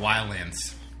talk about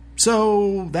Wildlands.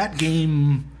 So that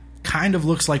game kind of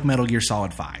looks like Metal Gear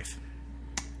Solid 5.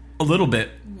 A little bit.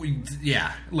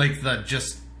 Yeah, like the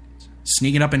just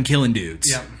Sneaking up and killing dudes.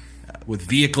 Yep. With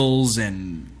vehicles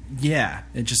and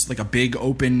it's just like a big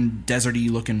open deserty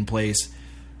looking place.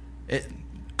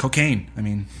 Cocaine. I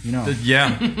mean, you know.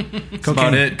 Yeah, that's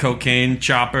about it. Cocaine,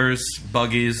 choppers,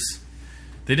 buggies.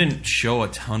 They didn't show a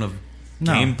ton of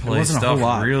No, it gameplay wasn't a stuff. whole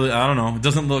lot. Really, I don't know. It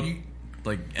doesn't look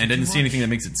like, and didn't see watch- anything that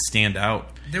makes it stand out.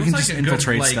 there You was can like just a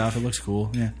infiltrate good, like, stuff. It looks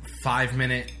cool. Yeah. 10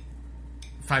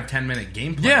 minute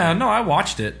gameplay. Yeah, no, I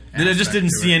watched it. I just Aspect didn't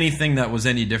to see it. anything that was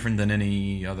any different than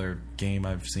any other game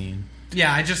I've seen.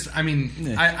 Yeah, I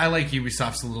like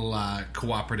Ubisoft's little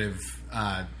cooperative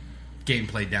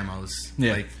gameplay demos.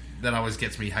 Yeah. Like that always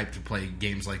gets me hyped to play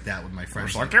games like that with my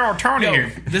friends. like, yo, Tony. yo,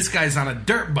 this guy's on a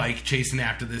dirt bike chasing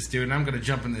after this dude, and I'm going to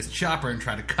jump in this chopper and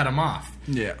try to cut him off.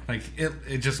 Yeah. Like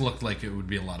it just looked like it would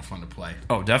be a lot of fun to play.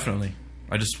 Oh, definitely.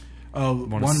 I just Oh,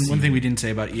 Wanna one see thing it. we didn't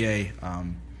say about EA,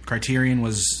 Criterion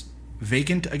was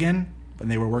vacant again, and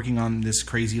they were working on this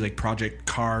crazy like Project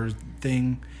Cars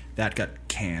thing that got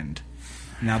canned.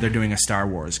 Now they're doing a Star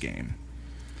Wars game.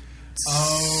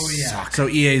 Oh yeah. So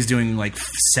EA is doing like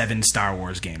 7 Star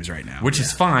Wars games right now. which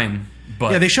is fine,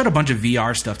 but Yeah, they showed a bunch of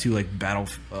VR stuff too, like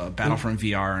Battlefront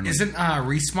VR, and Isn't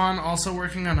Respawn also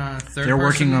working on a third? they're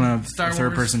working on a Star Wars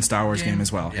third-person Star Wars game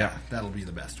as well. Yeah, that'll be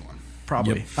the best one.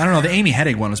 Probably. Yep. I don't know. The Amy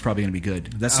Hennig one was probably going to be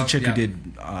good. That's the Oh, chick yeah. who did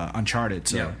Uncharted.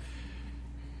 So Yeah.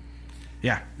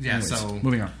 yeah. Yeah, Anyways, so-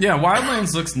 moving on. yeah,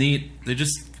 Wildlands looks neat. They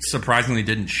just surprisingly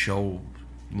didn't show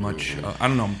much. I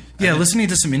don't know. Yeah, listening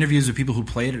to some interviews with people who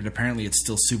played it, apparently it's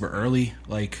still super early.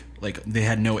 Like they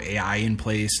had no AI in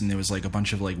place, and there was like a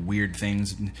bunch of like weird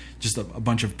things, and just a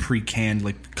bunch of pre-canned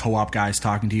like co-op guys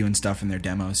talking to you and stuff in their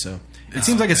demos. So it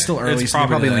seems like it's still early. It's so they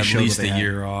probably only at showed least what a they had.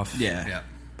 year off. Yeah. Yeah.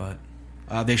 But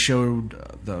They showed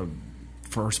the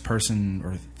first-person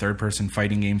or third-person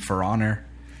fighting game For Honor.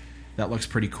 That looks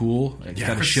pretty cool. It's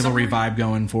got a For chivalry some vibe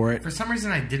going for it. For some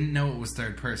reason, I didn't know it was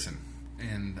third person,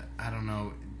 and I don't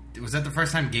know. Was that the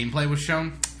first time gameplay was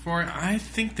shown for it? I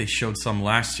think they showed some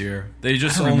last year. They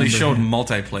just I don't only remember showed him.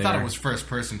 multiplayer. I thought it was first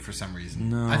person for some reason.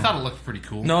 No. I thought it looked pretty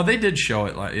cool. No, they did show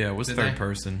it. Like, yeah, it was Did third they?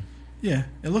 person. Yeah,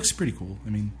 it looks pretty cool. I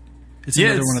mean, it's Yeah,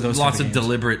 another it's one of those lots type of games.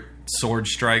 deliberate sword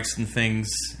strikes and things,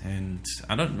 and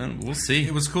I don't know. We'll see.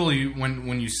 It was cool.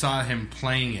 When you saw him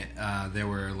playing it, there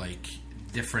were like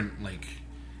different like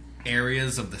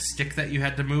areas of the stick that you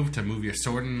had to move your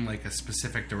sword in like a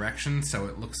specific direction. So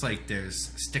it looks like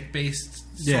there's stick based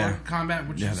sword Yeah. combat,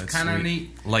 which Yeah, is that's kind of sweet.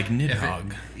 neat. Like If it-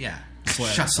 Nidhogg. yeah.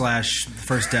 slash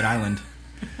First Dead Island.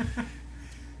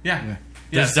 Yeah.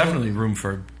 There's so- definitely room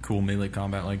for cool melee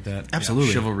combat like that.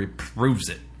 Absolutely. Chivalry proves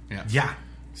it. Yeah. Yeah.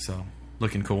 So,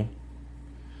 looking cool.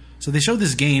 So they showed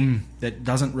this game that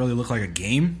doesn't really look like a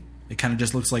game. It kind of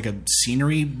just looks like a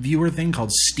scenery viewer thing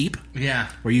called Steep, Yeah.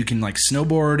 where you can like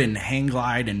snowboard and hang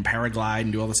glide and paraglide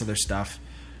and do all this other stuff.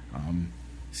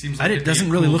 Seems It it'd be doesn't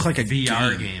a really cool look like a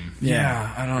VR game. game.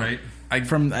 Yeah. I don't. Right?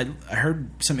 I heard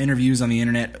some interviews on the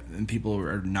internet, and people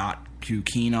are not too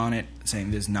keen on it,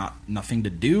 saying there's nothing to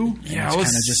do. Yeah, it's I was-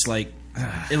 kind of just like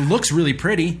it looks really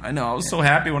pretty. I know. I was so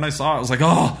happy when I saw it. I was like,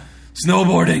 oh,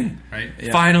 snowboarding. Right?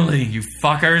 Yeah. Finally, you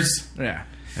fuckers. Yeah,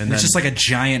 And and then- it's just like a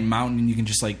giant mountain, and you can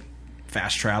just like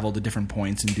fast travel to different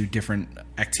points and do different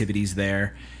activities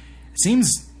there. It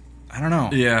seems, I don't know.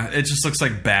 Yeah, it just looks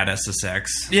like bad SSX.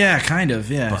 Yeah, kind of.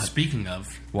 Yeah. Speaking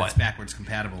of, What? it's backwards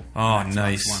compatible. Oh, Xbox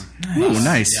nice. One. Ooh,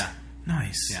 nice. Yeah.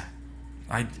 Nice. Yeah.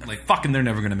 Like fucking, they're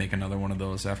never going to make another one of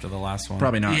those after the last one.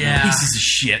 Probably not. Yeah. Pieces of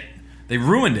shit. They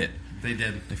ruined it. They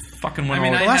did. They fucking went I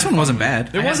mean, all. The last had one fun wasn't with bad.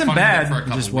 It I had wasn't fun with bad. for a It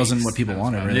couple just wasn't weeks. what people That was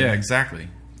wanted, about really. it. Yeah, exactly.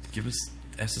 Give us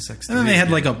SSX. And then they had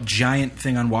like a giant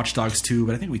thing on Watch Dogs 2,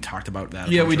 but I think we talked about that.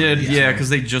 Yeah, we did. Yeah. Yeah, because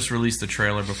they just released the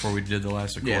trailer before we did the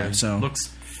last recording. Yeah, so- It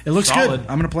looks It looks solid. good.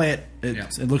 I'm going to play it. Yeah.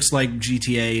 It looks like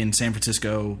GTA in San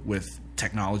Francisco with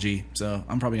technology, so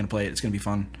I'm probably going to play it. It's going to be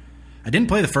fun. I didn't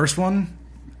play the first one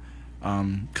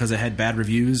because it had bad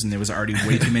reviews, and there was already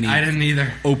way too many I didn't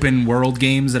either. open world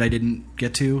games that I didn't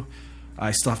get to.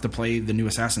 I still have to play the new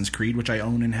Assassin's Creed, which I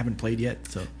own and haven't played yet.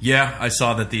 So, Yeah, I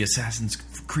saw that the Assassin's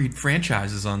Creed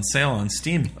franchise is on sale on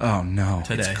Steam oh no,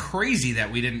 today. It's crazy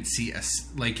that we didn't see us.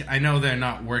 Like, I know they're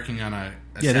not working on a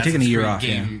Yeah, they're taking a Assassin's year Creed off,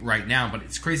 game right now, but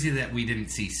it's crazy that we didn't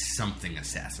see something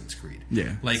Assassin's Creed.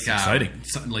 Yeah. like It's exciting.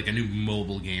 like a new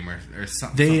mobile game or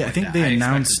something. They something I like think that. they I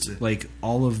announced expected to- like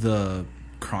all of the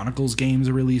Chronicles games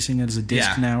are releasing as a disc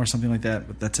Yeah. now or something like that.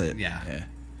 But that's it. Yeah. yeah.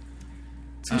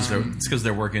 It's because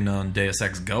they're working on Deus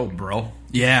Ex Go, bro.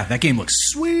 Yeah, that game looks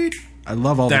sweet. I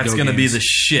love all That's the going to be games. the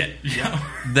shit.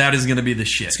 That is going to be the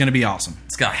shit. It's going to be awesome.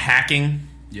 It's got hacking,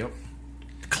 Yep.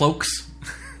 cloaks,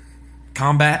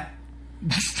 combat.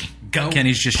 Go.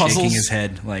 Kenny's just Puzzles. shaking his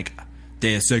head like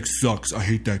Deus Ex sucks. I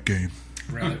hate that game.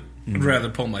 I'd rather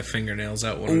pull my fingernails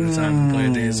out one at a time than play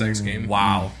a Deus Ex game.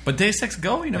 Wow. But Deus Ex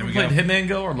Go? You never we played go. Hitman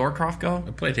Go or Lara Croft Go?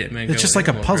 I played Hitman Go. It's just like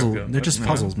a and puzzle. Go, They're but, just you know,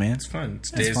 puzzles, man. It's fun.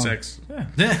 It's That's Deus fun. Ex.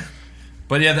 Yeah.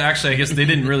 But yeah, actually, I guess they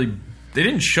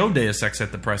didn't show Deus Ex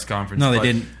at the press conference. No, they but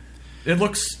didn't. It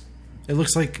looks It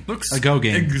looks like a Go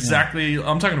game. exactly.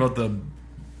 I'm talking about the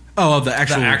Oh, the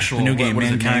actual the new game, what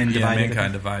is it, Mankind Divided.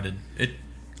 Mankind Divided. It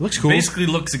Looks cool. basically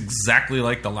looks exactly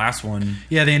like the last one.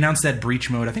 Yeah, they announced that breach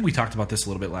mode. I think we talked about this a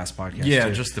little bit last podcast. Yeah,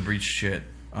 too. just the breach shit.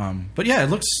 But yeah, it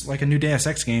looks like a new Deus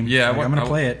Ex game. Yeah, Like, I'm gonna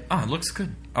play it. Oh, it looks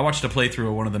good. I watched a playthrough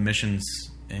of one of the missions,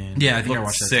 and Yeah, I it think I looked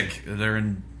watched that sick. They're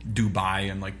in Dubai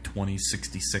in like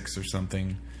 2066 or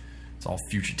something. It's all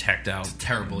future teched out.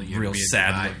 terrible year to real be in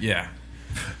sad. Dubai. Look. Yeah,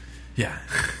 yeah.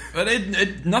 But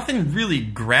it nothing really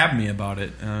grabbed me about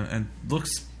it, and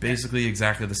looks basically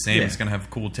exactly the same. Yeah. It's gonna have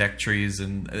cool tech trees,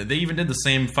 and they even did the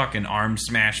same fucking arm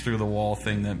smash through the wall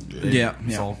thing that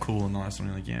it's all cool in the last one.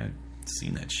 You're like, yeah, I've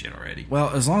seen that shit already. Well,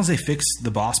 as long as they fix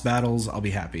the boss battles, I'll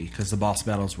be happy because the boss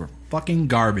battles were fucking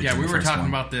garbage. Yeah, in we the were first talking one.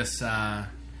 about this a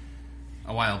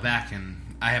while back, and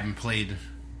I haven't played.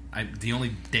 The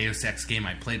only Deus Ex game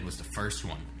I played was the first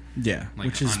one. Yeah, like,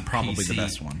 which is on probably the PC.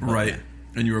 best one. Right.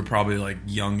 And you were probably like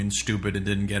young and stupid and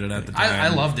didn't get it at the time. I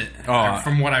loved it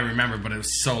from what I remember, but it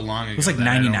was so long ago. It was like that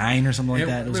I don't- 99 or something like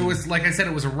that. It was like I said,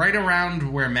 it was right around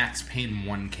where Max Payne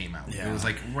 1 came out. Yeah. It was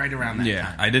like right around that Yeah.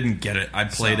 time. I didn't get it. I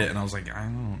played So- it and I was like, I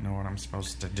don't know what I'm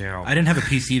supposed to do. I didn't have a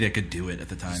PC that could do it at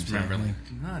the time. Just So remember,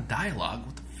 like, dialogue.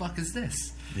 What the fuck is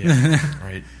this? Yeah,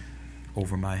 right.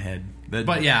 Over my head.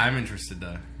 But yeah, I'm interested.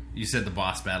 You said the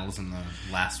boss battles in the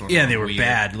last one. yeah, they were weird.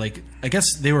 bad. Like I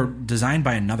guess they were designed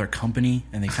by another company,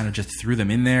 and they kind of just threw them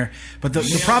in there. But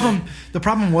the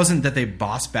problem wasn't that the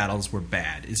boss battles were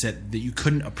bad. Is that you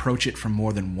couldn't approach it from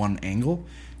more than one angle.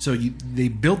 So they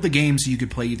built the game so you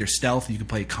could play either stealth, you could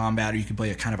play combat, or you could play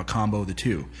a kind of a combo of the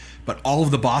two. But all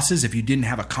of the bosses, if you didn't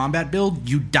have a combat build,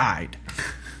 you died.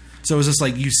 So it was just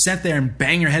like you sat there and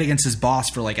bang your head against this boss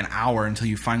for like an hour until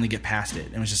you finally get past it.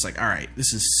 And it was just like, all right,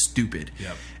 this is stupid.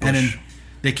 Yep. And then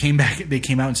they came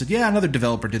out and said, yeah, another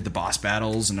developer did the boss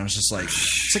battles. And I was just like,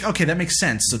 it's like, okay, that makes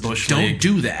sense. So Bush don't League.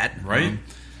 do that. Right?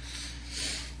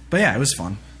 But yeah, it was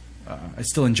fun. I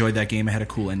still enjoyed that game. It had a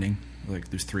cool ending. Like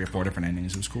there's 3 or 4 different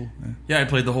endings. It was cool. Yeah. Yeah, I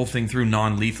played the whole thing through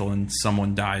non-lethal and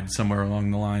someone died somewhere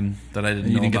along the line that I didn't And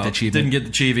you know didn't get about. the achievement? Didn't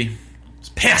get the Chibi.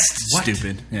 Pissed.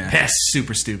 Stupid. Yeah. Pissed.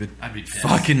 Super stupid. I'd be pissed.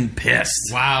 Fucking pissed.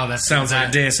 Wow, that Sounds like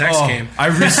a Deus Ex Oh, game. I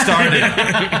restarted.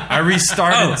 I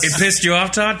restarted. Oh, it pissed you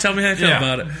off, Todd? Tell me how you feel Yeah.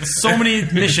 about it. So many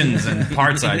missions and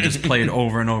parts I just played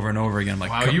over and over and over again. Like,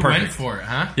 Wow, you perfect. went for it,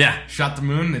 huh? Yeah. Shot the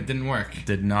moon. It didn't work.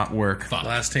 Did not work. Fuck.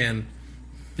 Last hand.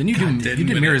 Didn't you do? didn't You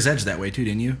did win Mirror's Edge that way too,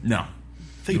 didn't you? No. I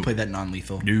think you played that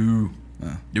non-lethal. No.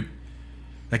 Nope.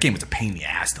 That game was a pain in the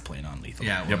ass to play non-lethal.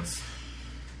 Yeah, it Yep. was.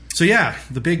 So yeah,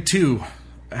 the big 2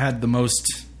 had the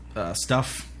most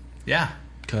stuff. Yeah.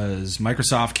 because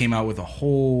Microsoft came out with a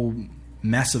whole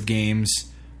mess of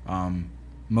games.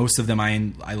 Most of them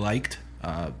I liked.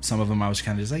 Some of them I was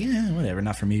kind of just like, yeah, whatever,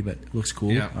 not for me, but it looks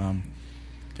cool. Yeah.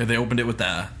 Yeah, they opened it with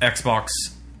the Xbox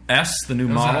S, the new It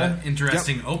was model. an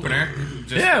interesting opener.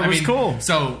 Yeah, it was cool.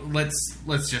 So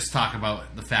let's just talk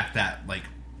about the fact that like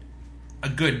a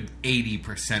good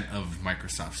 80% of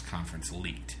Microsoft's conference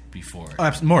leaked before.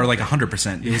 More like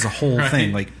 100%. It was a whole Right.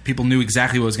 thing. Like people knew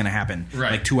exactly what was going to happen.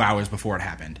 Right. Like 2 hours before it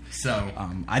happened. So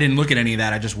I didn't look at any of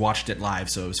that. I just watched it live,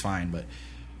 so it was fine. But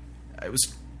it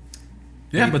was.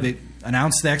 Yeah, but but they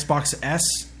announced the Xbox S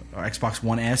or Xbox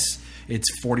One S. It's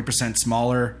 40%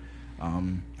 smaller.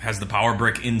 has the power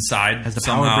brick inside. Has the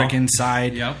somehow. power brick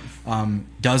inside. Yep.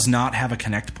 Does not have a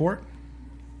Kinect port.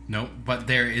 no, but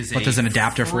there's an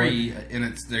adapter for free,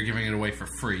 and they're giving it away for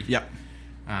free. Yep.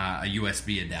 A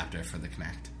USB adapter for the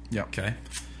Kinect. Yep. Okay.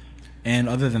 And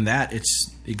other than that,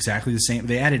 it's exactly the same.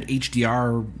 They added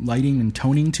HDR lighting and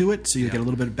toning to it, so you Yeah. get a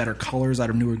little bit better colors out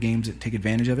of newer games that take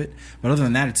advantage of it. But other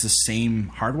than that, it's the same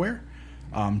hardware,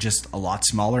 just a lot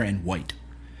smaller and white.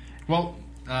 Well,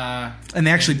 And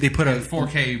they put a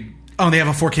 4K Oh, they have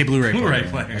a 4K Blu-ray Blu-ray player.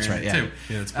 player. That's right. Yeah. too.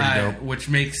 Yeah, that's pretty dope. Which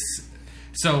makes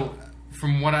so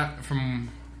from what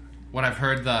I've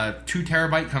heard, the 2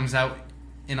 terabyte comes out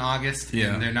in August,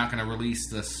 Yeah. and they're not going to release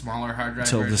the smaller hard drive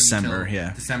Till version December, till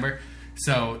yeah. December.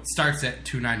 So it starts at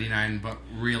 $299, but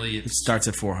really It it's starts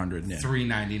at 400. Yeah.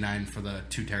 $399 for the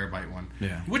 2 terabyte one.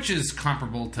 Yeah. Which is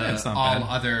comparable to it's not all bad.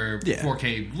 other Yeah.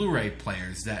 4K Blu-ray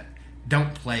players that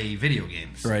don't play video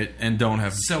games. Right, and don't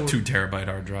have So- 2 terabyte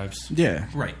hard drives. Yeah.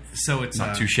 Right. So it's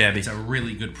Not too shabby. It's a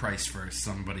really good price for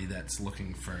somebody that's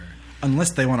looking for.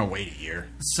 Unless they want to wait a year.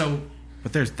 So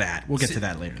But there's that. We'll get See- to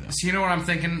that later, though. So you know what I'm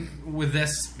thinking with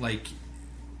this? Like,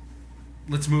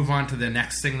 let's move on to the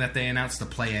next thing that they announced, the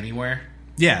Play Anywhere.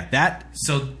 Yeah, that.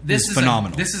 So this It's is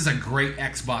phenomenal. This is a great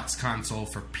Xbox console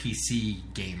for PC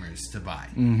gamers to buy.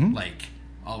 Mm-hmm. Like,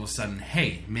 all of a sudden,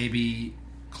 hey, maybe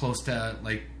close to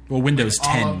like. Well, Windows all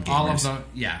 10 of, all of gamers. the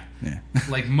yeah, Yeah.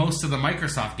 like most of the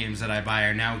Microsoft games that I buy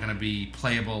are now going to be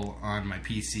playable on my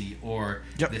PC or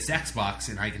Yep. this Xbox,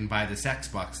 and I can buy this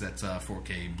Xbox that's a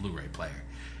 4K Blu-ray player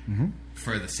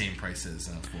for the same price as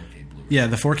a 4K Blu-ray. Yeah,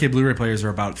 the 4K Blu-ray players are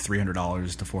about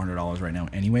 $300 to $400 right now,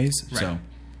 anyways. Right. So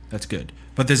that's good.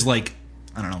 But there's like,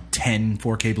 I don't know, 10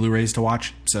 4K Blu-rays to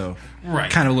watch. So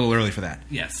Right. kind of a little early for that.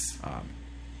 Yes.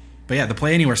 But yeah, the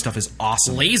Play Anywhere stuff is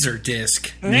awesome. Laser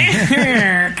disc. The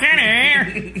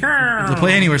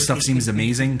Play Anywhere stuff seems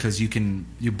amazing because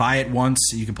you buy it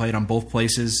once, you can play it on both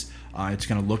places. It's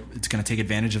gonna take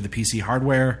advantage of the PC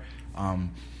hardware,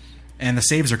 and the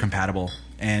saves are compatible.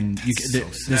 And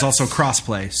there's also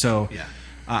crossplay, so Yeah.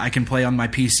 I can play on my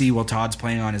PC while Todd's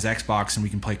playing on his Xbox, and we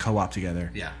can play co-op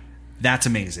together. Yeah. That's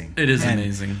amazing. It is And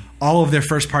amazing. All of their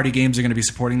first-party games are going to be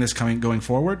supporting this going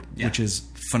forward, Yeah. which is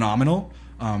phenomenal.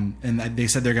 And they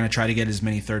said they're going to try to get as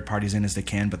many third parties in as they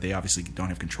can, but they obviously don't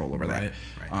have control over that.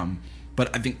 Right.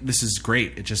 But I think this is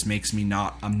great. It just makes me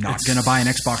I'm not going to buy an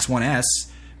Xbox One S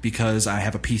because I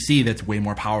have a PC that's way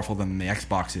more powerful than the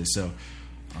Xbox is. So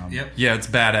Yep. Yeah, it's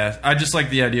badass. I just like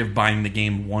the idea of buying the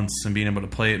game once and being able to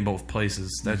play it in both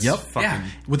places. That's Yep. fucking Yeah.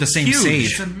 with the same Huge.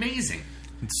 It's save. amazing.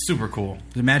 it's super cool.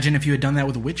 Imagine if you had done that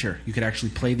with The Witcher. You could actually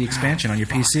play the expansion on your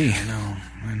PC.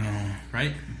 I know.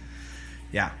 Right?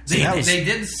 Yeah. So They, that was- they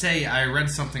did say, I read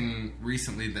something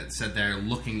recently that said they're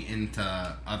looking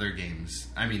into other games.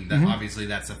 I mean, obviously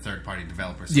that's a third-party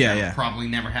developer, so Yeah, that yeah. will probably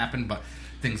never happen, but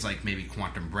things like maybe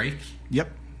Quantum Break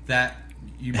Yep. that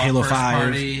you bought Halo first 5,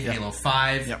 party, yep. Halo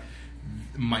 5, Yep.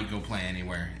 might go play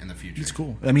anywhere in the future. It's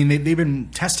cool. I mean, they've been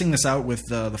testing this out with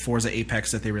the Forza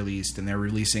Apex that they released, and they're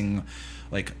releasing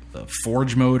like the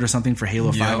Forge mode or something for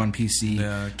Halo 5 Yep. on PC.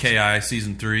 The KI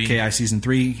Season 3. KI Season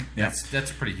 3. Yeah.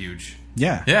 That's pretty huge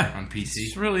Yeah. Yeah. on PC.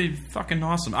 It's really fucking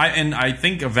awesome. I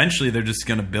think eventually they're just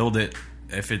going to build it.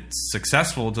 If it's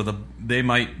successful, they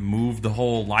might move the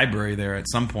whole library there at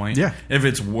some point. Yeah.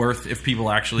 If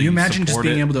people actually Can you imagine just support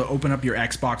being it. able to open up your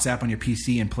Xbox app on your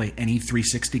PC and play any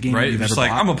 360 game Right? you've Just ever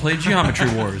like, bought? I'm going to play Geometry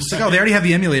Wars. It's like, oh, they already have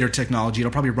the emulator technology.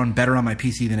 It'll probably run better on my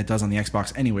PC than it does on the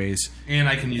Xbox anyways. And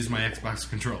I can use my Xbox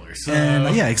controller. So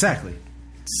And yeah, exactly.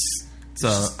 It's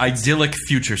an idyllic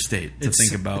future state to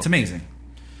think about. It's amazing.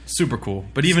 Super cool.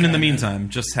 But even in the meantime,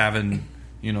 just having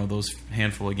those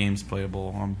handful of games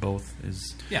playable on both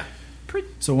is yeah,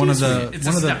 So one of the it's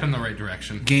one a of the step in the right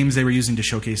direction. games they were using to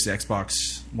showcase the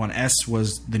Xbox One S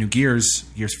was the new Gears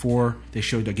 4. They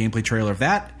showed a gameplay trailer of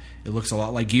that. It looks a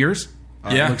lot like Gears.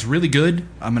 Yeah. It looks really good.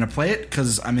 I'm going to play it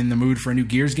because I'm in the mood for a new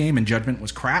Gears game, and Judgment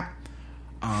was crap.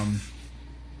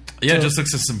 it just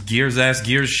looks like some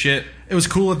Gears shit. It was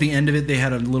cool at the end of it. They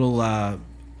had a little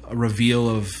a reveal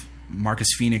of Marcus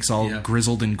Phoenix all Yeah.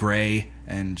 grizzled and gray,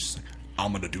 and just like,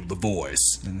 I'm gonna do the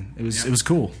voice, and it was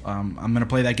cool. I'm gonna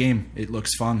play that game. It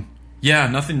looks fun. Yeah,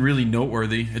 nothing really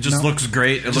noteworthy. It just No. looks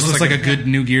great. It It just looks like a good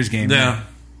new Gears game. Yeah.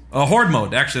 Horde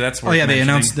mode, actually, that's Oh worth yeah, they mentioning.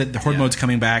 announced that the Horde mode's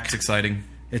coming back. It's exciting.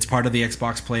 It's part of the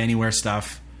Xbox Play Anywhere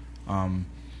stuff.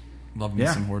 Love me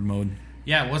Yeah. some Horde mode.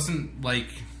 Yeah, it wasn't like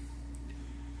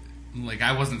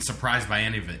I wasn't surprised by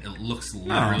any of it. It looks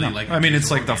literally like. I mean, it's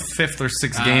like the game. 5th or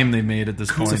 6th game they made at this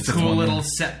point. fifth cool one, little yeah.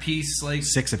 set piece, like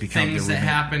 6 if you count things the that remake.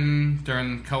 happen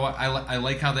during co-op. I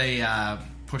like how they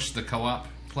push the co-op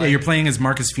play. Yeah, you're playing as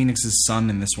Marcus Phoenix's son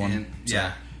in this one. And, so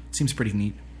yeah, it seems pretty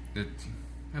neat.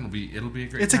 it'll be a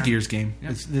great. It's a time. Gears game.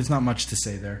 Yeah. There's not much to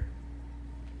say there.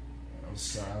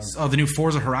 Oh, the new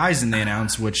Forza Horizon they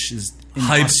announced, which is in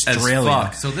Hype as Australia.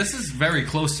 fuck. So this is very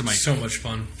close to my So much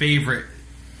fun. favorite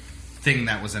thing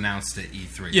that was announced at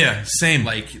E3. Yeah, same.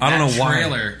 like I don't that know why.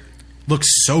 trailer Looks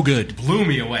so good. blew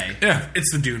me away. Yeah,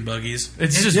 It's the Dune buggies.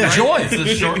 it's just yeah. joy. It's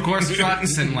the short course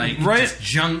trucks and like Right. just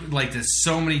junk. Like there's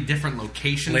so many different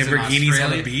locations. Lamborghinis in Australia.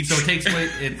 on the beach. So it takes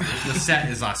place. The set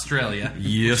is Australia.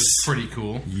 Yes. Pretty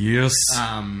cool. Yes.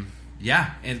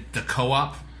 Yeah, and the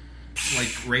co-op like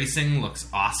racing looks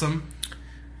awesome.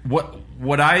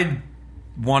 What I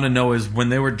want to know is when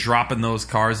they were dropping those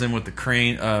cars in with the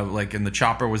crane, like in the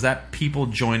chopper, was that people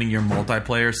joining your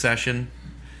multiplayer session?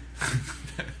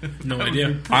 No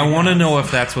idea. I want to know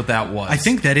if that's what that was. I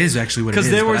think that is actually what it is.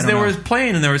 because but I they don't were know.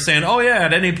 playing and they were saying, oh yeah,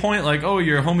 at any point, like, oh,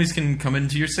 your homies can come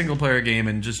into your single player game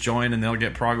and just join and they'll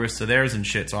get progress to theirs and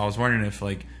shit. So I was wondering if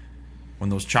like when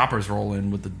those choppers roll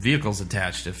in with the vehicles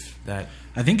attached, if that.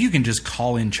 I think you can just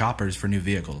call in choppers for new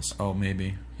vehicles. Oh,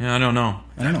 maybe. Yeah, I don't know.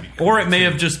 I don't know. Or it may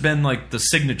have just been like the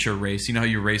signature race. You know how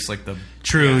you race like the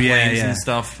True, yeah, planes yeah. and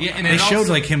stuff. Yeah, and They it showed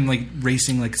also, like him like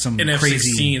racing like some In crazy.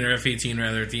 F-16 or F-18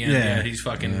 rather at the end. Yeah. Yeah, he's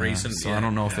fucking racing. So yeah. I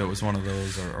don't know if it was one of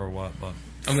those or what, but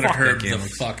I'm gonna fuck, that herb game the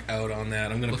looks- fuck out on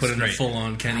that. I'm gonna Looks put in a great.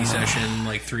 full-on Kenny session,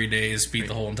 like 3 days, beat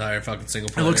the whole entire fucking single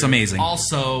It player. looks amazing.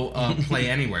 also a Play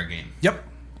Anywhere game. Yep.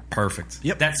 perfect.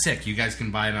 Yep. That's sick. You guys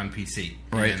can buy it on PC.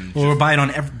 Right. And Well, we're buying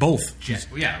on both.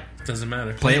 yeah. Doesn't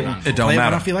matter. Play it. on. It don't play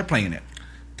matter. When I feel like playing it.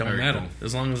 Don't Very matter. cool.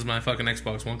 As long as my fucking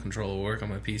Xbox One controller will work on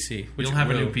my PC. Which You'll it have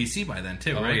a will. new PC by then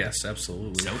too, Oh right? yes,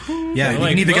 absolutely. Yeah, We're you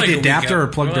can either we're get the a week adapter out- or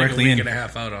plug we're directly like a in. week and a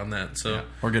half out on that. So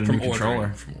Or get a from new controller.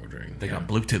 ordering, from ordering. They yeah. got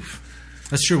Bluetooth.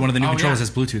 That's true. One of the new Oh, controllers yeah.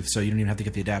 has Bluetooth, so you don't even have to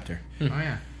get the adapter. Oh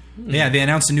yeah. Yeah, they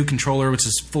announced a new controller, which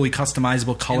is fully customizable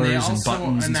And they colors and, also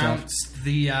buttons and stuff. announced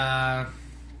the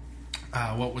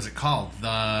what was it called?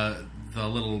 The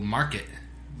little market,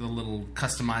 the little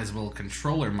customizable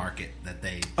controller market that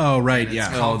they. Oh, right, it's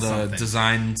yeah. Oh, called the something.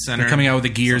 design center. They're coming out with the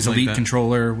Gears Something like Elite that.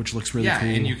 controller, which looks really Yeah, cool.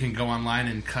 and you can go online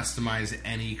and customize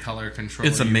any color controller.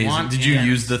 It's you amazing. want, Did you and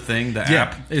use the thing, the Yeah,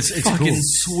 app? it's fucking cool.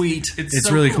 sweet. It's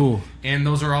so really cool. And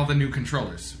those are all the new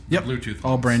controllers. the Yep, Bluetooth.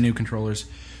 all ones. brand new controllers,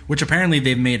 which apparently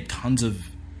they've made tons of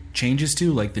changes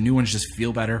to. Like the new ones just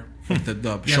feel better. Like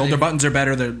the shoulder they- buttons are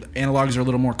better. The analogs are a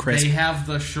little more crisp. They have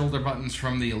the shoulder buttons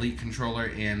from the Elite controller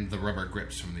and the rubber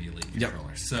grips from the Elite Yep.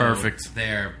 controller. So Perfect.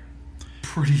 They're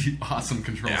pretty awesome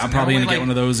controllers. Yeah, I'm And probably they're gonna get only one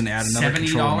of those and add another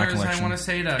controller in my $70, collection. I want to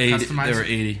say to 80 customize. they were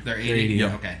 80. They're 80. They're 80,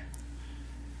 yeah. Okay.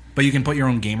 But you can put your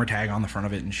own gamer tag on the front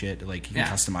of it and shit. Like you can Yeah.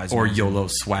 customize Or them. YOLO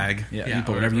swag. Yeah, you Yeah, can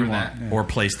put or- whatever you or want. that. Yeah. Or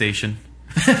PlayStation.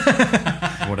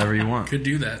 Whatever you want. Could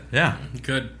do that. Yeah.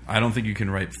 Could. I don't think you can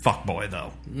write fuckboy,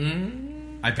 though.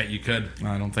 I bet you could.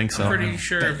 I don't think so. I'm pretty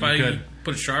sure bet if you I could.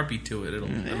 put a Sharpie to it,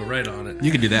 it'll write on it.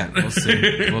 You could do that. We'll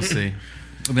see. We'll see.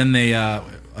 Then they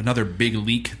another big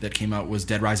leak that came out was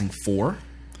Dead Rising 4,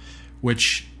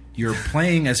 which you're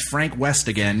playing as Frank West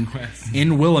again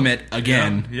in Willamette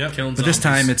again. Yep. Killing But this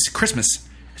zombies. time it's Christmas.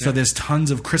 So there's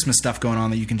tons of Christmas stuff going on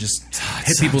that you can just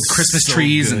hit people with sounds Christmas so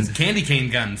trees good. and Candy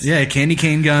cane guns. yeah, candy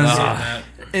cane guns. that.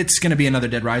 It's going to be another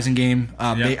Dead Rising game.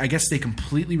 Yep. I guess they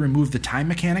completely removed the time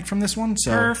mechanic from this one.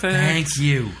 So Perfect. Thank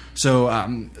you. So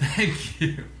Thank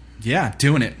you. yeah,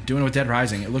 doing it with Dead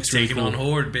Rising. It looks really Taking cool. on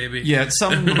Horde, baby. Yeah, it's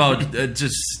something about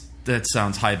just that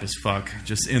sounds hype as fuck.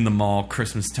 Just in the mall,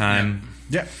 Christmas time.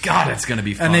 Yeah. God, it's gonna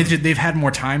be fun. And they've had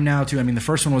more time now too. I mean, the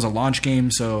first one was a launch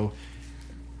game, so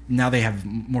now they have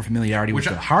more familiarity with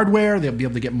Which the hardware. They'll be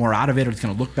able to get more out of it. It's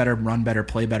going to look better, run better,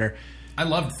 play better. I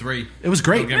loved 3. It was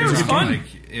great. Don't get me It was wrong, fun.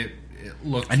 Like, it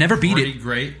looked I never beat pretty it.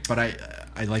 great. But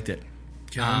I liked it.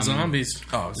 Killing zombies.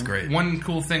 oh, it's great. One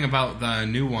cool thing about the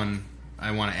new one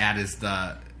I want to add is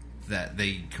that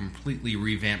they completely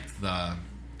revamped the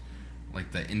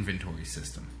inventory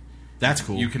system. That's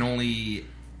cool. You can only,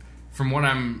 from what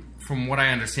I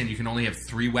understand, you can only have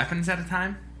 3 weapons at a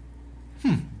time.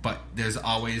 But there's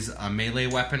always a melee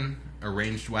weapon, a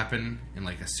ranged weapon, and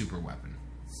like a super weapon.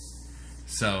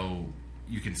 So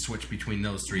you can switch between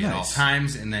those three at all Nice.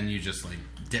 times, and then you just like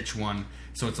ditch one.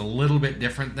 So it's a little bit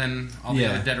different than all the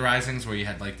Yeah. other Dead Risings, where you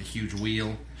had like the huge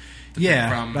wheel. to Yeah,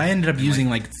 pick from, but I ended up and, using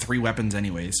like 3 weapons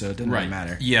anyway, so it didn't really Right.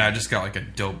 matter. Yeah, I just got like a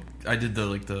dope. I did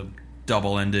the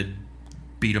double-ended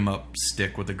beat 'em up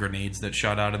stick with the grenades that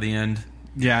shot out of the end.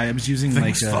 Yeah, I was using Thing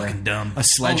like was fucking dumb. a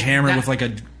sledgehammer that- with like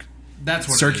a That's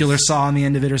what circular it is. saw on the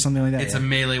end of it or something like that. It's yeah. a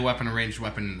melee weapon, a ranged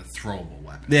weapon, and a throwable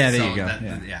weapon. Yeah, there So you go,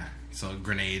 that- yeah. So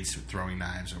grenades, throwing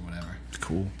knives, or whatever.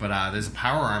 cool. But there's a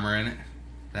power armor in it.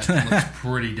 That looks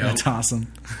pretty dope. That's awesome.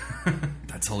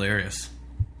 That's hilarious.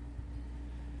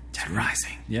 Dead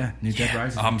Rising. Yeah, new Dead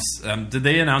Rising. Did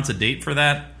they announce a date for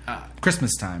that?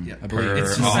 Christmas time, Yeah. I believe.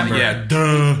 It's Oh, December. yeah,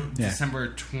 duh. Yeah. December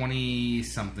 20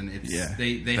 something. It's Yeah.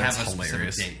 they That's have a specific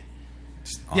hilarious. date.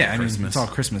 On Yeah, I mean, Christmas. it's all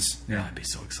Christmas. Yeah. I'd be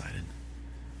so excited.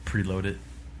 Preload it.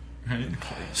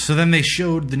 So then they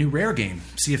showed the new Rare game,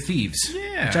 Sea of Thieves,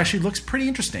 Yeah. which actually looks pretty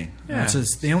interesting. Yeah. It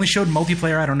says they only showed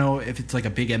multiplayer. I don't know if it's like a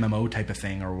big MMO type of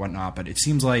thing or whatnot, but it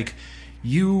seems like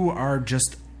you are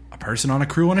just a person on a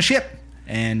crew on a ship,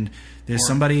 and there's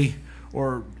somebody,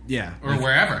 or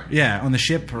Wherever. yeah, on the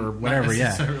ship or whatever. Yeah,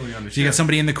 necessarily on the so you got ship.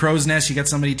 somebody in the crow's nest, you got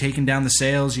somebody taking down the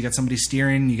sails, you got somebody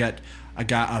steering, you got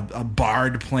a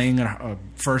bard playing a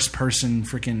first person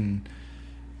freaking.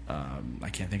 I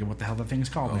can't think of what the hell that thing is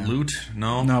called. A now. lute?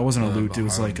 No. No, it wasn't a The lute. It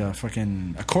was like a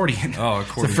fucking accordion. Oh, It's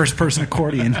accordion. a first-person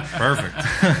accordion. Perfect.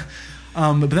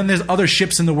 But then there's other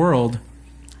ships in the world,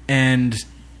 and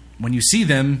when you see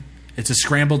them, it's a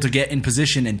scramble to get in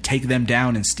position and take them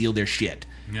down and steal their shit.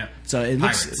 Yeah. So it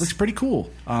Pirates. looks pretty cool.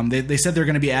 They said they're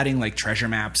going to be adding like treasure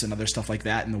maps and other stuff like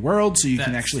that in the world, so you can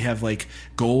That's- actually have like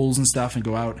goals and stuff and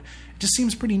go out. It just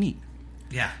seems pretty neat.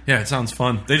 Yeah. Yeah, it sounds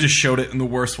fun. They just showed it in the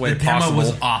worst way The demo possible.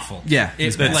 was awful. Yeah,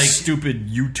 It's that like stupid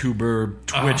YouTuber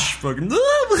Twitch fucking.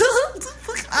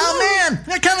 Oh man,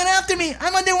 they're coming after me!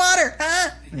 I'm underwater.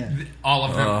 Yeah. all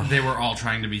of them. They were all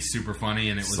trying to be super funny,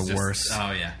 and it was the just, worst.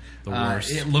 Oh yeah, The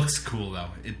worst. It looks cool though.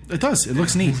 It does. It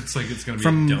looks neat. looks like it's going to be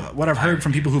From a dope what I've heard pirate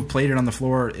from people game. who've played it on the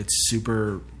floor, it's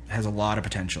super has a lot of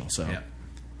potential. So Yeah.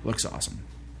 looks awesome.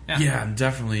 Yeah, I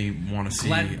definitely want to see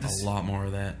Glad this- a lot more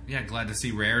of that. Yeah, glad to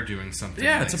see Rare doing something.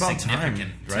 Yeah, like, it's about time,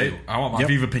 significant right? too. I want my Yep.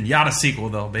 Viva Pinata sequel,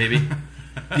 though, baby.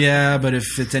 Yeah, but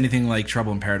if it's anything like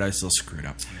Trouble in Paradise, they'll screw it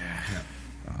up.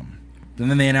 And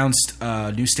then they announced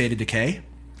new State of Decay.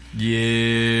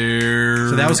 Yeah.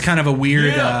 So that was kind of a weird.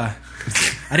 Yeah.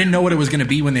 I didn't know what it was going to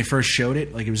be when they first showed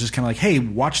it. Like it was just kind of like, hey,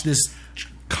 watch this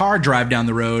car drive down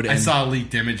the road. I And, saw a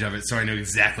leaked image of it, so I knew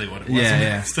exactly what it was.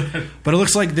 Yeah, but it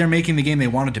looks like they're making the game they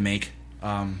wanted to make.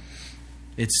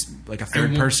 It's like a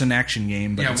third-person action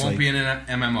game. But Yeah, it it's won't like, be an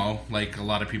MMO like a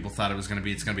lot of people thought it was going to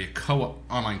be. It's going to be a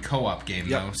online co-op game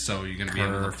Yep. though, so you're going to be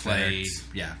able to play.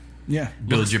 Perfect. Yeah, yeah,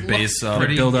 Build your base up.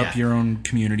 pretty- build up yeah. your own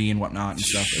community and whatnot and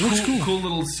stuff. It looks cool. Cool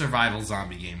little survival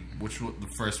zombie game, which the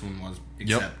first one was.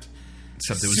 Except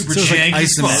Except it was Super So it's like janky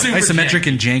as fuck. Super isometric janky.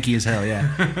 and janky as hell.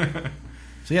 Yeah.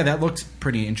 So yeah, that looked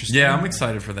pretty interesting. Yeah, I'm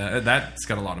excited for that. That's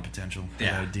got a lot of potential.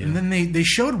 Yeah. That idea. And then they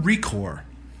showed Recore.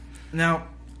 Now,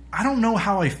 I don't know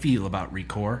how I feel about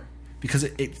Recore because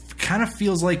it kind of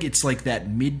feels like it's like that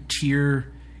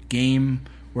mid-tier game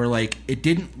where like it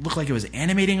didn't look like it was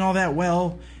animating all that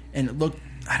well, and it looked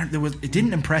it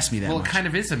didn't impress me that well, much. it kind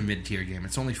of is a mid-tier game.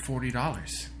 It's only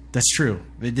 $40 That's true.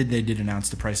 They did announce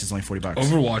the price is only $40.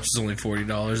 Overwatch is only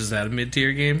 $40. Is that a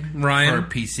mid-tier game, for Ryan?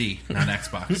 PC, not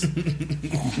Xbox.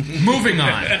 Moving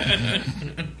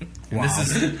on. Wow.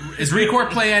 This is Recore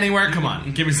Play Anywhere? Come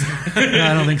on, give me some. No,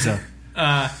 I don't think so.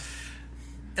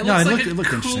 It No, looks it like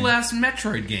looked a interesting. cool ass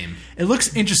Metroid game. It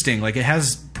looks interesting. Like it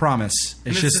has promise.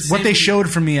 It's it's just the what they same- showed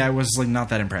for me. I was like not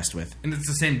that impressed with. And it's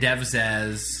the same devs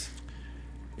as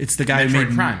It's the guy Metroid who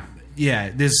made Prime.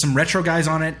 Yeah, there's some retro guys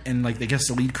on it, and like I guess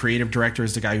the lead creative director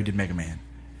is the guy who did Mega Man,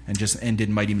 and did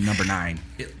Mighty Number 9.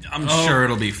 I'm sure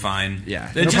it'll be fine. Yeah,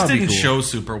 It it'll just probably be didn't cool. show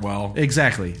super well.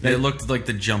 Exactly. It looked like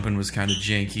the jumping was kind of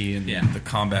janky, and Yeah. the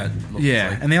combat looked Yeah,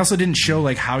 like... and they also didn't show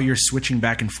like how you're switching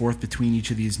back and forth between each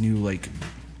of these new like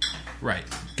right.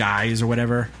 guys or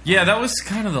whatever. Yeah, that was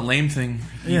kind of the lame thing.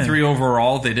 Yeah. E3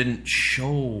 overall, they didn't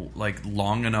show like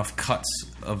long enough cuts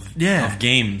of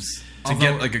games to Although-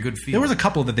 get like a good feel. There was a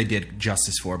couple that they did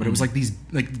justice for, but it was like these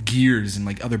like Gears and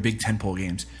like other big tentpole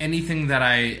games. Anything that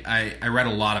I read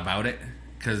a lot about it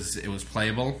because it was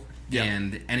playable, Yeah.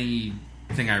 and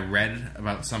anything I read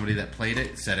about somebody that played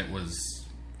it said it was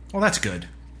Well, that's good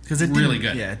because it Really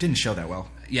didn't- good. Yeah, it didn't show that well.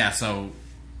 yeah. So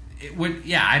it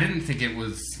would I didn't think it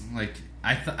was like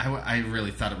I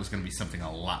really thought it was going to be something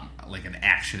a lot like an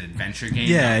action adventure game.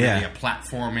 Yeah, not really yeah. a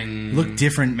platforming Looked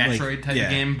different, like, Metroid type yeah. of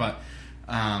game, but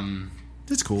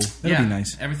That's cool. That'd yeah, be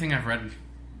nice. Everything I've read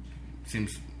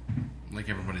Seems like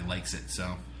everybody likes it,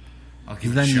 so I'll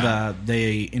give it a Then shot.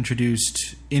 they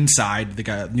introduced Inside,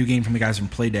 the new game from the guys from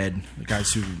Playdead, the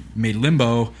guys who made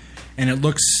Limbo, and it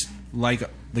looks like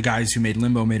the guys who made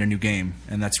Limbo made a new game,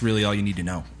 and that's really all you need to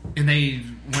know. And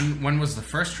when was the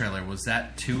first trailer? Was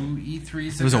that 2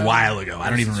 E3s ago? It was a while ago. I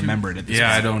don't even Two- remember it at this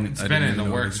Yeah, point. I don't. It's I been didn't in the know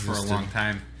it works for a existed. long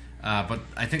time. But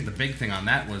I think the big thing on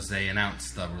that was they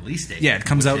announced the release date. Yeah, it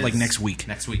comes which out, like, is next week.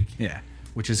 Next week. Yeah,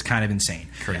 which is kind of insane.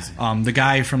 Crazy. The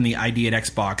guy from the ID at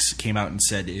Xbox came out and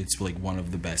said it's like one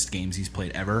of the best games he's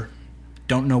played ever.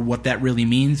 Don't know what that really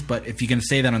means, but if you're going to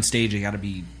say that on stage, you got to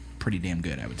be pretty damn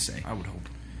good, I would say. I would hope.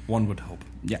 One would hope.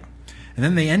 Yeah. And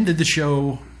then they ended the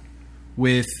show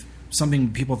with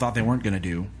something people thought they weren't going to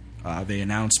do. They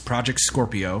announced Project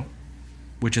Scorpio,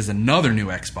 which is another new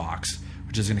Xbox,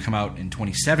 which is going to come out in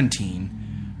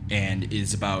 2017 and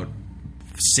is about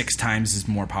 6 times as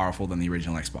more powerful than the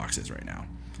original Xbox is right now.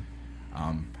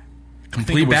 I think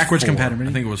Complete it was backwards 4. compatibility.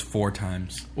 I think it was 4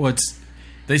 times. Well, it's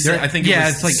They said. There- I think yeah, it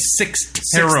was it's like 6 6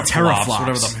 teraflops, teraflops.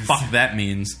 whatever the fuck that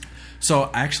means. so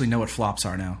I actually know what flops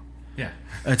are now. Yeah.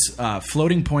 It's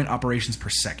floating point operations per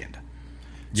second.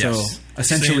 Yes. So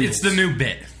essentially, It's the new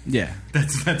bit. yeah,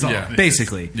 That's all. Yeah. it is.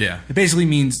 basically, Yeah. It basically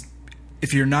means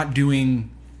if you're not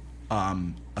doing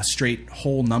a straight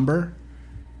whole number,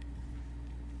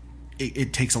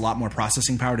 it takes a lot more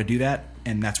processing power to do that,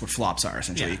 and that's what flops are.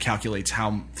 Essentially, Yeah. it calculates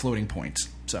how floating points.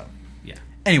 So, Yeah.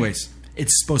 anyways,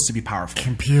 it's supposed to be powerful.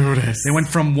 Computers. They went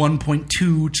from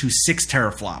 1.2 to 6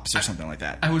 teraflops or something like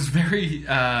that. I was very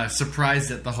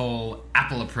surprised at the whole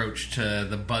Apple approach to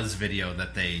the Buzz video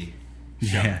that they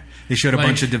showed. Yeah, they showed a Like-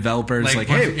 bunch of developers like,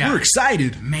 bunch "Hey, of- yeah. we're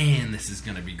excited." Man, this is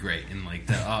gonna be great, and like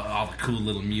all the cool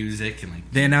little music and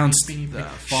like They announced showing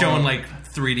Fallout- like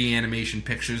 3D animation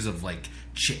pictures of like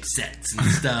chipsets and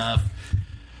stuff.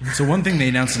 So one thing they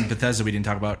announced in Bethesda we didn't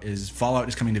talk about is Fallout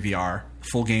is coming to VR,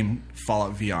 full game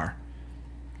Fallout VR.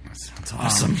 That's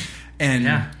awesome. And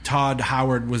Yeah. Todd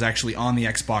Howard was actually on the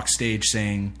Xbox stage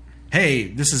saying, "Hey,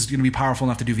 this is going to be powerful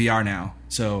enough to do VR now."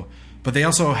 So, but they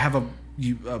also have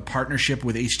a partnership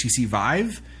with HTC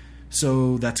Vive,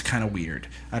 so that's kind of weird.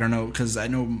 I don't know, because I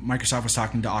know Microsoft was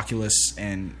talking to Oculus,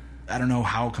 and I don't know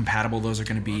how compatible those are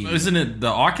going to be. Isn't it the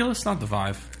Oculus, not the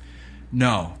Vive?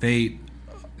 No,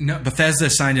 Bethesda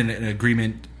signed an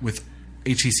agreement with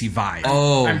HTC Vive.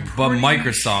 Oh, I'm but pretty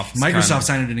Microsoft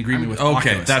signed an agreement with Okay,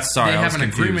 Oculus. that's sorry. They I have was an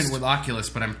confused. agreement with Oculus,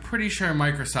 but I'm pretty sure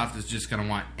Microsoft is just going to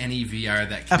want any VR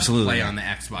that can Absolutely, play yeah. on the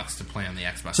Xbox to play on the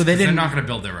Xbox. So they 'cause they're didn't- not going to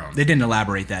build their own. They didn't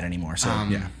elaborate that anymore. So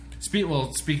yeah.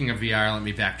 Speaking of VR, let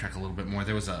me backtrack a little bit more.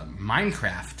 There was a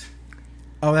Minecraft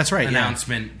Oh, that's right. Yeah.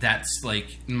 announcement that's like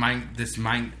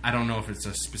I don't know if it's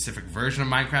a specific version of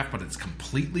Minecraft, but it's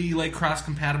completely like cross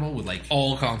compatible with like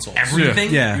All consoles.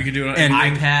 everything. Yeah. You can do it on And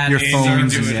iPad, your and you can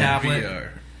phones, do and it yeah. on tablet. VR.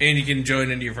 And you can join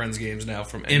into your friends' games now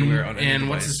from And, anywhere on any and device.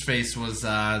 what's his face was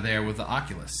there with the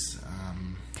Oculus.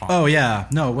 Oh yeah.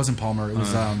 No, it wasn't Palmer. It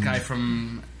was Guy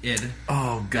from id.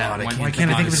 Oh God, That one- why can't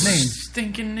I think of his name?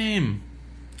 Stinking name.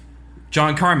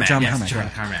 John Carmack. John Yes, Carmack. John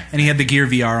right. Carmack. And he had the Gear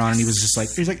VR on, and he was just like,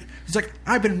 he's like,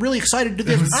 I've been really excited to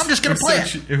do this. I'm just gonna play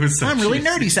it. It was so I'm really cheesy.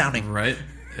 nerdy sounding. Right?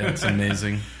 Yeah, it's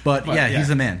amazing. But yeah, he's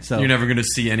the man. So You're never going to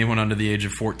see anyone under the age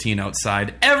of 14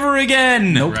 outside ever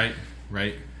again. Nope.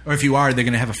 Right. or if you are, they're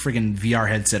gonna have a friggin' VR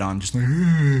headset on, just like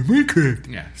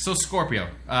Minecraft. Yeah. So Scorpio,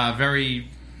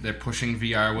 they're pushing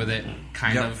VR with it,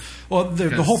 kind of. Well, the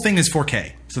Because- whole thing is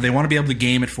 4K, so they want to be able to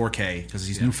game at 4K because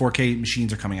these new 4K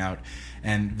machines are coming out,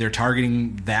 and they're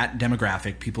targeting that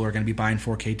demographic. People are going to be buying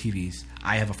 4K TVs.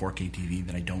 I have a 4K TV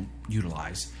that I don't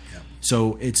utilize,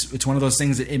 so it's one of those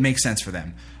things that it makes sense for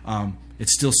them.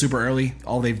 It's still super early.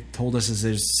 All they've told us is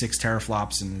there's 6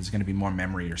 teraflops and there's going to be more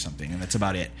memory or something, and that's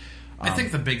about it. I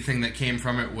think the big thing that came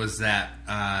from it was that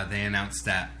they announced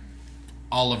that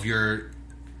all of your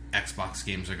Xbox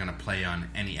games are going to play on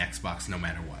any Xbox no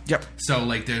matter what. Yep. So,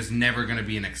 like, there's never going to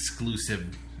be an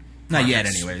exclusive... Not yet,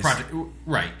 project- anyways. Project,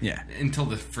 right. Yeah. Until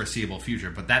the foreseeable future.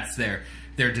 But that's their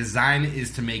design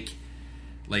is to make...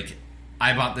 Like,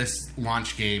 I bought this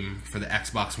launch game for the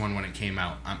Xbox One when it came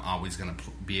out. I'm always going to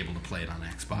be able to play it on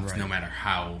Xbox Right. no matter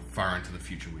how far into the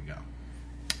future we go.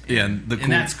 Yeah, and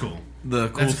That's cool. The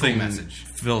cool That's a cool thing message.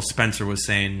 Phil Spencer was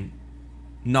saying,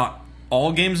 not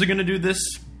all games are going to do this,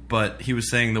 but he was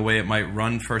saying the way it might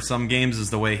run for some games is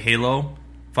the way Halo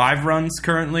 5 runs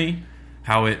currently,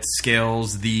 how it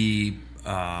scales the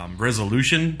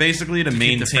resolution basically to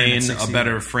keep the frame at maintain 60. a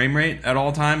better frame rate at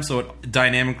all times. So it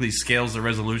dynamically scales the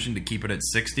resolution to keep it at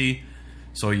 60.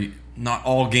 So not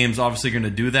all games obviously going to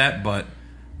do that, but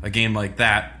a game like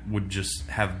that would just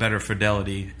have better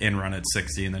fidelity and run at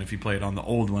 60, and then if you play it on the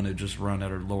old one, it'd just run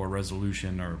at a lower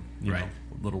resolution or you Right. know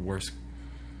little worse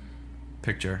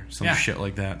picture, some Yeah. shit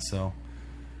like that. So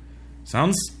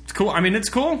sounds cool. I mean, it's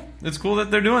cool. It's cool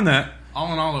that they're doing that.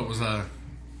 All in all, it was a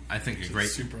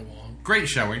Super long. great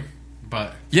showing.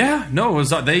 But Yeah, no, it was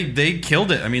they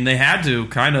killed it. I mean, they had to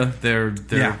kind of. They're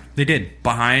Yeah, they did.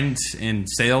 behind in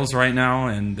sales right now,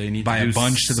 and they need By to do a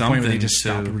bunch to the point where they just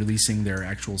something stopped releasing their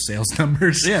actual sales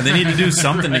numbers. Yeah, they need to do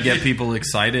something to get people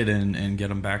excited and get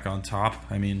them back on top.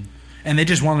 I mean, And they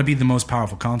just want to be the most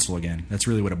powerful console again. That's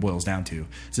really what it boils down to.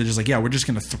 So they're just like, yeah, we're just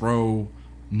going to throw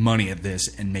money at this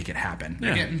and make it happen.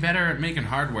 they're getting better at making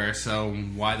hardware, so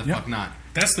why the fuck not?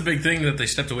 That's the big thing that they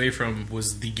stepped away from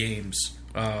was the games.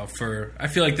 I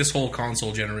feel like this whole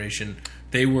console generation,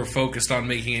 they were focused on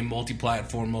making a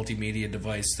multi-platform, multimedia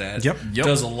device that Yep.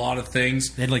 does a lot of things.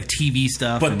 They had like TV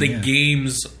stuff. But and, the yeah.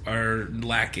 games are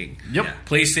lacking. Yep. Yeah.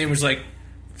 PlayStation was like,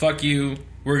 "Fuck you,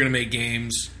 we're gonna make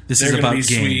games. This They're is gonna about be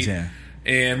games, sweet, yeah.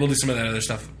 and we'll do some of that other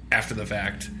stuff after the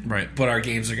fact. Right. But our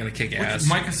games are gonna kick ass."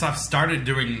 Microsoft started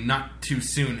doing not too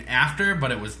soon after,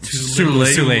 but it was Too little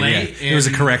late, too yeah. late. It was a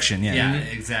and- correction, yeah. Yeah,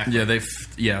 exactly.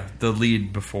 yeah, the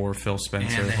lead before Phil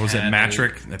Spencer And they was it had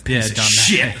Matrick? That Yeah, piece of Don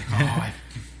shit.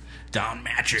 Don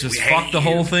Matrick. Just we fucked hate the you.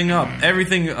 whole thing up.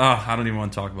 Everything. I don't even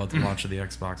want to talk about the launch of the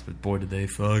Xbox, but boy, did they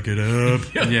fuck it up.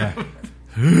 Yeah.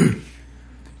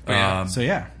 Um, So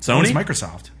yeah, Sony? It was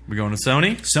Microsoft. we're going to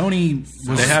Sony. Sony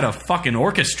was. They had a fucking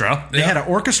orchestra. They had an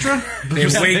orchestra. They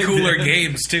have way cooler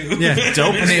games too. Yeah,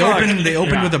 Dope And they as fuck.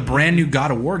 opened with a brand new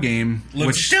God of War game, Looks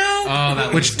which dope. Oh,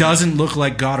 that which doesn't look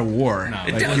like God of War. No,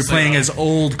 Like, it you're does. playing as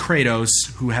old Kratos,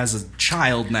 who has a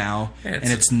child now, Yeah,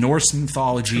 and it's Norse It's gonna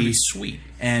mythology, be sweet.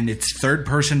 and it's third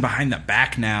person behind the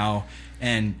back now,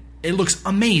 and it looks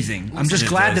amazing. I'm just it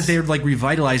glad does. that they're like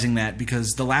revitalizing that,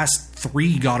 because the last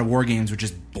 3 God of War games were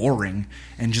just boring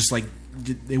and just like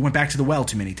they went back to the well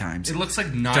too many times. It looks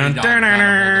like Naughty Dog got a hold of God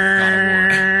of War.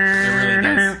 It really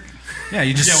does. Yeah,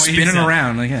 you just Yeah, what he spinning said.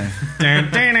 around like yeah.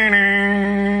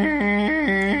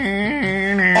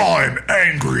 I'm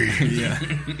angry.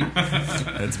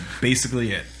 That's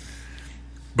basically it.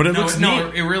 But it looks No,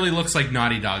 neat. it really looks like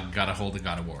Naughty Dog got a hold of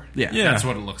God of War. Yeah. Yeah. That's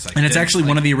what it looks like. And it's actually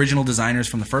one of the original designers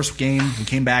from the first game who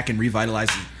came back and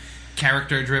revitalized it.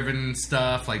 character-driven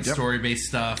stuff, like story-based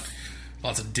stuff.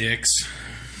 Lots of dicks.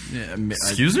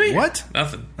 Excuse me? What?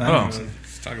 Nothing. Oh.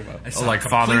 Let's talk about it. Oh, like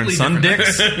father and son completely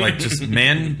dicks, like just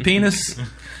man penis.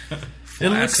 It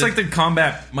looks Flaccid. like the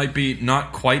combat might be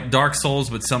not quite Dark Souls,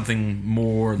 but something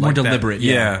more like that. deliberate,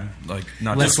 yeah. like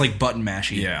not Less just like button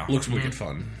mashy. yeah, Looks wicked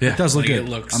fun. Yeah. It does look Like, good. it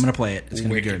looks I'm gonna play it. It's gonna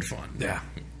be wicked good. fun. yeah.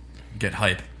 Get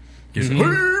hype. Get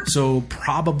So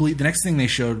probably the next thing they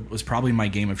showed was probably my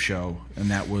game of show,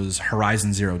 and that was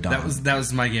Horizon Zero Dawn. That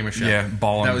was my game of show. Yeah,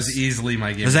 ballin'. That was easily my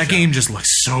game. because of that show. game just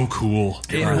looks so cool.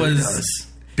 It was.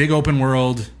 Big open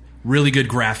world, really good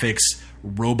graphics,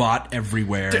 robot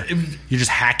everywhere. You're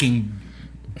just hacking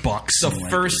bucks. the and,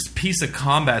 like, first piece of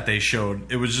combat they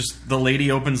showed. It was just the lady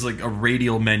opens like a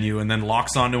radial menu and then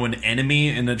locks onto an enemy,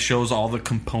 and it shows all the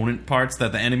component parts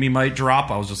that the enemy might drop.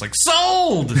 I was just like,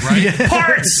 sold, right?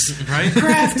 Parts, Right?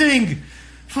 crafting.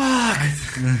 Fuck.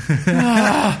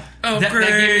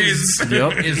 That game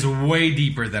Yep. is way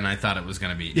deeper than I thought it was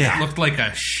going to be. Yeah. It looked like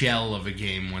a shell of a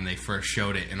game when they first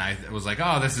showed it, and I was like,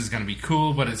 "Oh, this is going to be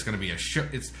cool," but it's going to be a show.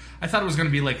 I thought it was going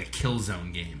to be like a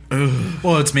Killzone game.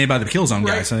 well, it's made by the Killzone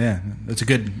guy, Right. so yeah, it's a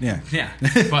good yeah. Yeah,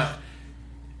 but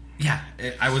yeah,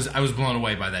 I was blown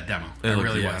away by that demo. I looked-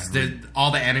 really yeah. was.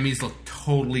 All the enemies look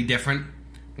totally different.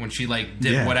 When she like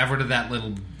did Yeah. whatever to that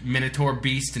little Minotaur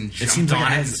beast and jumped seems like on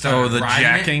it it has- and started Oh, the riding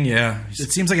jacking, yeah.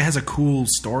 It seems like it has a cool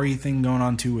story thing going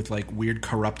on too, with like weird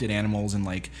corrupted animals, and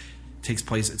like takes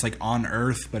place. It's like on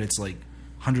Earth, but it's like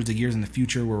hundreds of years in the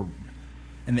future. Where,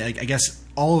 and like, I guess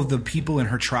all of the people in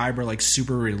her tribe are like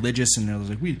super religious, and they're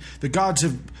like, the gods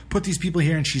have put these people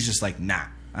here, and she's just like, nah,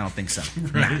 I don't think so.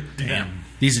 Nah, Damn.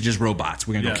 these are just robots.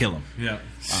 We're gonna go kill them. Yeah.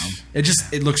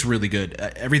 It looks really good.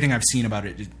 Everything I've seen about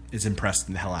it is impressed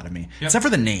the hell out of me, except for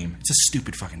the name. It's a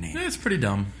stupid fucking name. It's pretty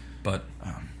dumb, but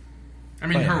I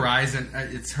mean, Oh, yeah. Horizon.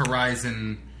 It's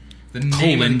Horizon. The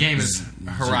name of the game is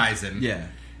Horizon. Yeah.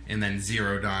 And then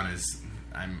Zero Dawn is.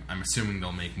 I'm assuming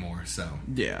they'll make more. So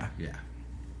Yeah. yeah.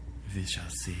 we shall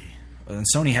see. And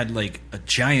Sony had like a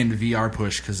giant VR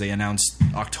push because they announced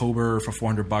October for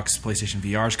 $400. PlayStation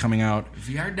VR is coming out.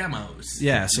 VR demos.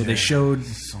 Yeah, so they showed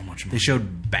So much they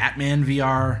showed Batman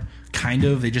VR. Kind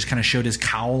of. They just kind of showed his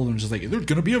cowl and was just like, there's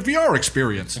going to be a VR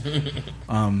experience.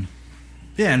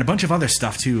 Yeah, and a bunch of other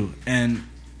stuff too. And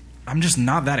I'm just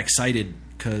not that excited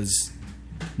because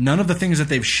none of the things that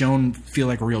they've shown feel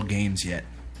like real games yet.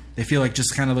 They feel like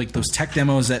just kind of like those tech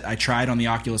demos that I tried on the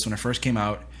Oculus when it first came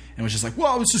out and was just like,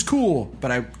 "Wow, this is cool."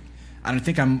 But I don't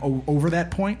think I'm over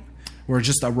that point where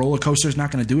just a roller coaster is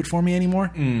not going to do it for me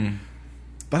anymore.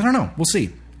 But I don't know. We'll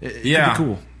see. It could be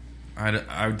cool.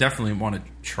 I definitely want to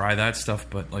try that stuff,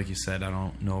 but like you said, I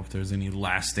don't know if there's any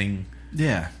lasting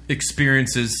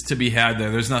experiences to be had there.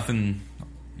 There's nothing.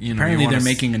 Apparently, they're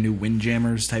making a new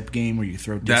Windjammers type game where you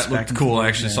throw discs that looked cool. I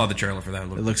actually saw the trailer for that. It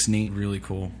looks neat, really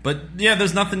cool. But yeah,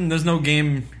 there's no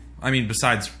game. I mean,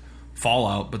 besides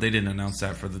Fallout, but they didn't announce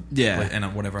that for the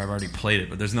and whatever. I've already played it,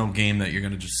 but there's no game that you're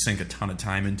going to just sink a ton of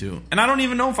time into. And I don't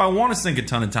even know if I want to sink a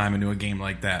ton of time into a game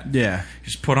like that. Yeah,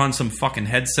 just put on some fucking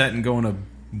headset and go into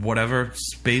whatever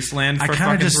Spaceland for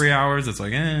fucking 3 hours. It's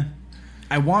like,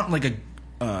 I want like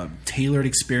a tailored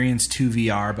experience to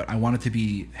VR, but I want it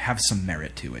to have some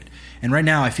merit to it. And right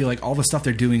now, I feel like all the stuff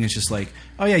they're doing is just like,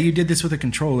 oh yeah, you did this with a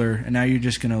controller, and now you're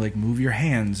just gonna like move your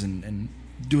hands and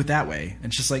do it that way. And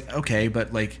it's just like, okay,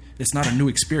 but like it's not a new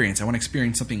experience. I want to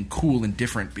experience something cool and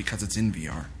different because it's in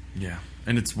VR. Yeah,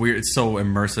 and it's weird. It's so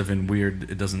immersive and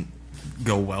weird. It doesn't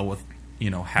go well with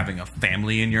having a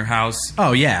family in your house.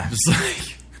 Oh yeah, just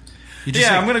like.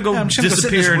 I'm gonna go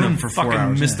disappear in a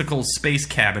fucking mystical space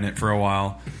cabinet for a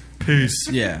while. Peace.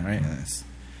 Yeah, right.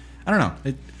 I don't know.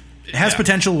 It has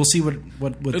potential. We'll see what they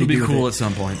do. It'll be cool at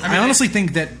some point. I honestly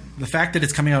think that the fact that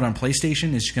it's coming out on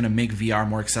PlayStation is going to make VR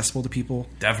more accessible to people.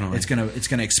 Definitely, it's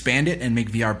gonna expand it and make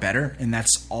VR better, and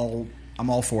that's all. I'm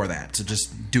all for that. So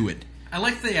just do it. I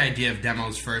like the idea of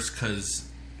demos first because,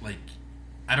 like,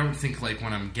 I don't think like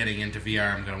when I'm getting into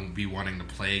VR, I'm going to be wanting to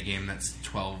play a game that's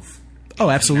 12. Oh,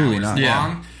 absolutely not. Long.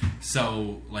 Yeah.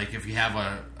 So, like, if you have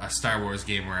a Star Wars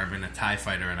game where I'm in a TIE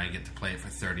fighter and I get to play it for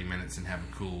 30 minutes and have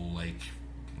a cool, like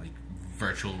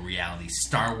virtual reality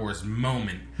Star Wars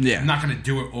moment, I'm not going to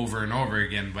do it over and over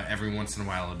again, but every once in a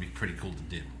while it'll be pretty cool to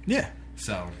do. Yeah.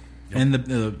 So, and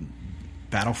the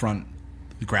Battlefront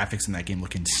graphics in that game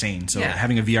look insane. So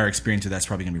having a VR experience with that's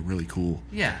probably going to be really cool.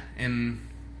 Yeah, and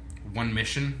one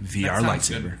mission. VR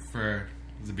lightsaber for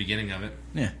the beginning of it.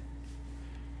 Yeah.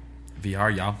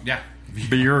 VR, y'all. Yeah.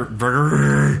 VR.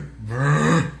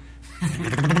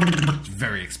 It's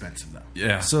very expensive, though.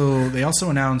 Yeah. So they also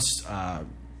announced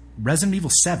Resident Evil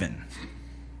 7,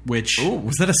 which... Oh,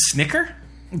 was that a snicker?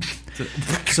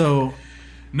 So...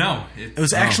 No. It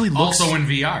was actually... also in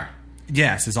VR.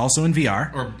 Yes, it's also in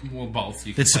VR. Or, well, both.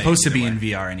 You can it's supposed to be in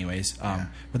VR anyways.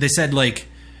 But they said, like...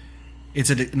 It's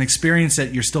an experience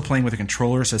that you're still playing with a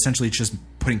controller, so essentially it's just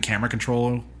putting camera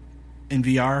control in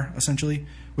VR, essentially,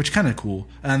 which is kind of cool.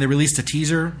 And they released a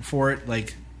teaser for it,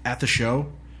 like, at the show,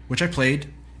 which I played.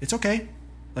 It's okay.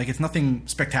 Like, it's nothing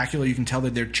spectacular. You can tell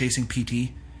that they're chasing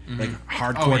PT, like,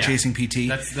 hardcore chasing PT.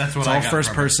 That's what it's all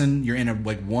first person. You're in a,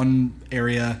 like, one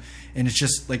area, and it's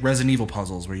just like Resident Evil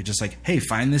puzzles where you're just like, hey,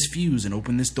 find this fuse and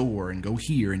open this door and go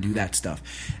here and do that stuff.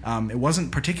 It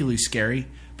wasn't particularly scary,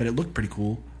 but it looked pretty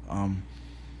cool.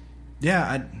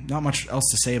 Not much else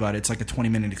to say about it. It's like a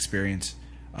 20-minute experience.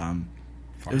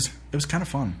 It was kind of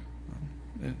fun.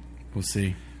 We'll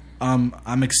see.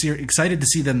 I'm excited to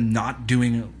see them not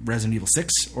doing Resident Evil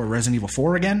 6 or Resident Evil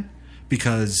 4 again,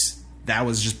 because that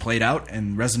was just played out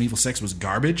and Resident Evil 6 was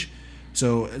garbage.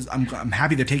 So I'm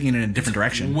happy they're taking it in a different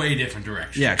direction. Way different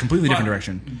direction. Yeah, completely different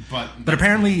direction. But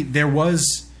apparently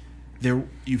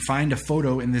you find a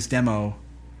photo in this demo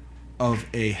of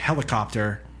a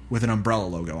helicopter with an Umbrella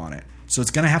logo on it. So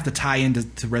it's going to have to tie into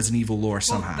Resident Evil lore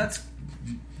somehow.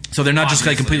 So they're not just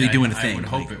like completely doing a thing. I would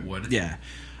hope it would. Yeah.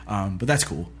 But that's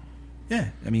cool. Yeah.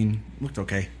 I mean, looked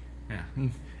okay. Yeah.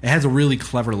 It has a really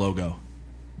clever logo.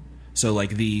 So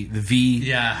like the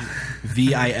V,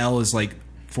 VIL is like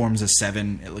forms a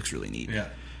 7. It looks really neat. Yeah.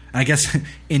 And I guess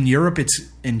in Europe,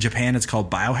 in Japan, it's called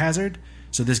Biohazard.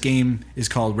 So this game is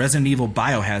called Resident Evil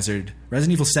Biohazard,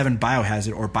 Resident Evil 7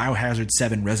 Biohazard, or Biohazard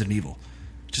 7 Resident Evil.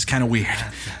 Which is kind of weird.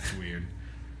 That's weird.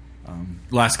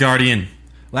 Last Guardian,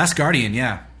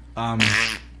 yeah.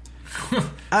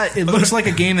 It looks like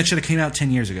a game that should have came out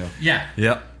 10 years ago. Yeah.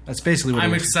 Yep. That's basically what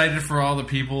I'm it is. excited for all the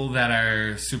people that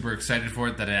are super excited for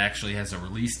it, that it actually has a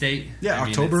release date. Yeah, I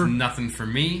mean, October. It's nothing for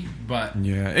me, but...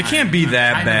 Yeah, it can't be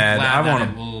that bad. I want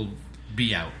it will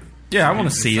be out. Yeah, I want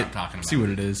to see it. See what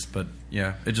it is, but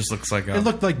yeah, it just looks like it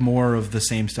looked like more of the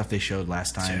same stuff they showed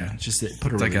last time. Yeah. It's just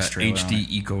put a like a release HD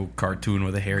eco cartoon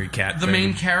with a hairy cat. The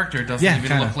main character doesn't even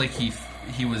kinda look like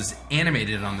he was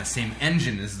animated on the same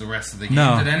engine as the rest of the game.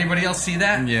 No. Did anybody else see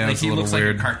that? Yeah, like it's a he little looks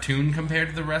weird. like a cartoon compared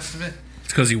to the rest of it.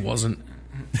 It's because he wasn't.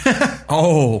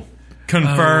 Oh,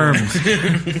 confirmed.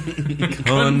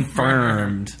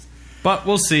 Confirmed. But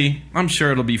we'll see. I'm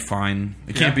sure it'll be fine.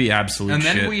 It can't be absolute And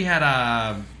then shit. we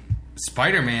had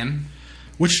Spider-Man.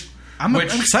 Which I'm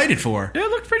Which- excited for. Yeah, it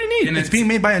looked pretty neat. And It's being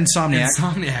made by Insomniac,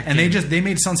 Insomniac and game. they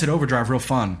made Sunset Overdrive real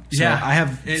fun. So Yeah. I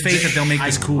have faith that they'll make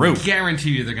this cool. I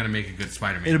guarantee you they're going to make a good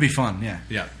Spider-Man. It'll be fun. Yeah.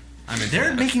 Yeah. I'm into They're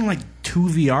that. making like 2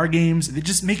 VR games. They're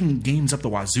just making games up the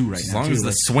wazoo right as now. long too. as the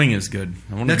Like, swing is good.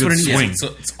 I want That's a good what it needs. swing. So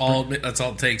that's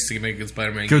all it takes to make a good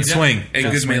Spider-Man Good game. swing. And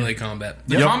Good good swing. melee combat.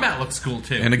 The Yep. combat looks cool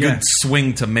too. And a Yeah. good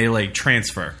swing to melee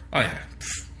transfer. Oh yeah,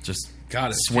 Just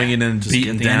got it. swinging and just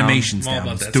beating get the down. animations I'm all down.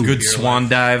 about Let's that. do it. Good Your swan life.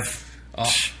 dive.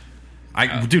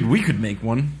 Oh, Dude, we could make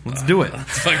one. Let's do it.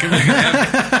 let's fucking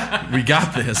make We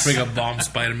got this. a bomb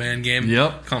Spider-Man game.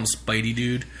 Yep. Call him Spidey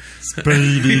Dude.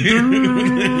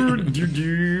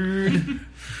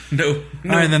 No, All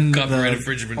right, and then copyright the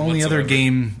infringement. only other whatsoever.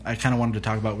 game I kind of wanted to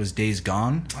talk about was Days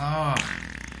Gone.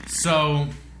 So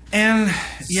And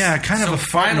yeah, kind of So a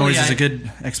fart finally noise is I- a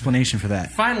good explanation for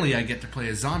that. finally I get to play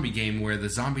a zombie game where the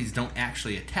zombies don't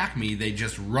actually attack me, they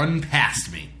just run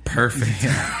past me. Perfect.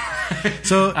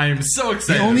 So I am so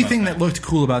excited. the only about thing that looked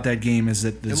cool about that game is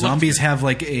that the looked zombies good. have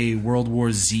like a World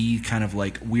War Z kind of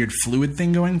like weird fluid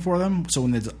thing going for them. So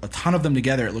when there's a ton of them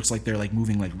together, it looks like they're like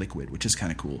moving like liquid, which is kind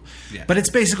of cool. Yeah. But it's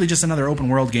basically just another open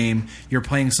world game. You're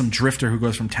playing some drifter who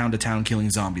goes from town to town killing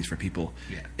zombies for people.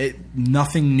 Yeah.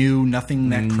 Nothing new, nothing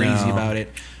that crazy No. about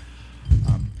it.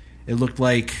 It looked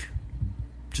like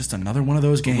just another one of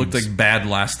those games. Looked like bad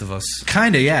Last of Us.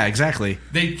 Kinda, yeah, exactly.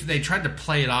 They tried to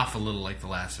play it off a little like The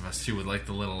Last of Us too, with like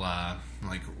the little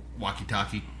like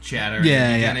walkie-talkie chatter in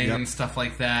Yeah, the yeah, beginning yep. and stuff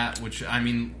like that. Which I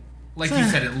mean, like you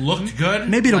said, it looked good.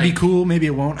 Maybe it'll be Like, cool, maybe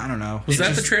it won't. I don't know. Was It that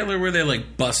just- the trailer where they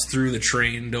like bust through the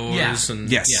train doors? Yeah.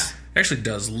 And Yes. Yeah. actually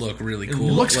does look really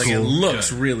cool. looks like cool. it looks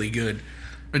Good. really good.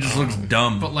 It just looks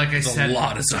dumb. But like I There's said, a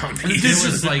lot of zombies.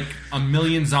 there was like a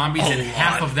million zombies, A and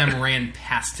half lot. of them ran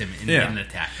past him and Yeah. didn't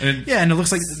attack. And Yeah, and it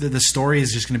looks like the story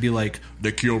is just going to be like,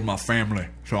 they killed my family,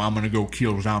 so I'm going to go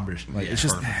kill zombies. Like, it's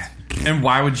just... and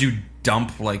why would you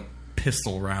dump like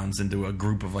pistol rounds into a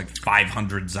group of like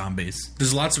 500 zombies?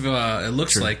 There's lots of. It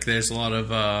looks like there's a lot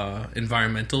of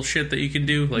environmental shit that you can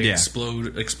do, like Yeah.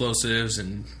 explode explosives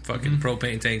and fucking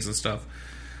propane tanks and stuff.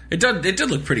 It did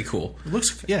look pretty cool. It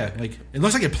looks, yeah, like it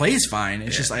looks like it plays fine.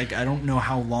 It's just like I don't know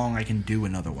how long I can do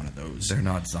another one of those. They're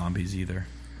not zombies either.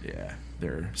 Yeah,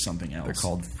 they're something else. They're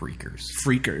called freakers.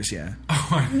 freakers. Yeah,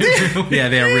 yeah,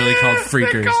 they are really called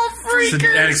freakers. So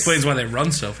that explains why they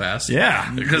run so fast.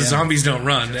 Yeah. Because zombies don't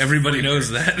run. Everybody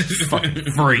knows that.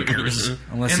 Freakers.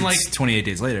 Unless And, it's like- 28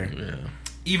 days later.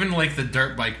 Even like the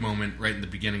dirt bike moment right in the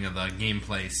beginning of the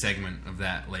gameplay segment of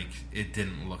that, like it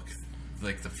didn't look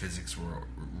like the physics were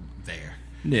there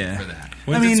Yeah. for that.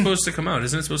 When's I mean- it supposed to come out?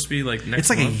 Isn't it supposed to be like next It's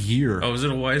like a month? year. Oh, is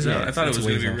it a wise out? Yeah, I thought it it's was a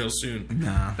going to ways be off. real soon.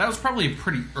 Nah. That was probably a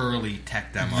pretty early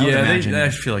tech demo. Yeah, imagine. I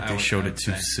feel like I they would- showed I it would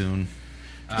too say. soon.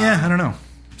 Yeah, I don't know.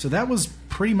 So that was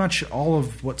pretty much all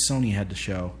of what Sony had to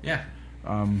show. Yeah.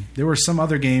 There were some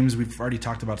other games. We've already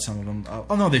talked about some of them.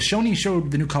 Oh no, Sony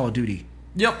showed the new Call of Duty,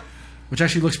 Yep. which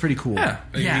actually looks pretty cool. Yeah.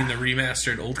 You Yeah. mean the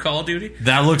remastered old Call of Duty?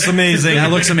 That looks amazing. That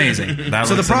looks amazing. That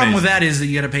So the looks problem with amazing. that is that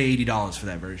you got to pay $80 for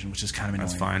that version, which is kind of annoying.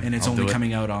 That's fine. And it's I'll only do it.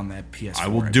 coming out on that PS4. I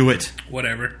will do it.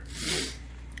 Whatever.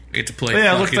 Get to play. But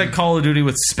yeah, it looks fucking- like Call of Duty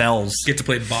with spells Get to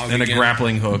play Bog and a again.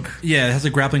 grappling hook. Yeah, it has a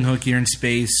grappling hook. You're in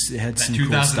space. It had That some cool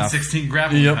stuff. 2016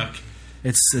 grappling Yep. hook.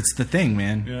 It's the thing,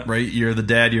 man. Right? You're the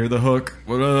dad, you're the hook.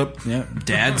 What up? Yeah,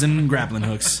 dads and grappling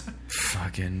hooks.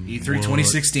 Fucking E3 what?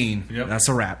 2016. Yep. That's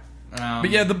a wrap. But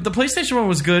yeah, the PlayStation one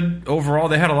was good overall.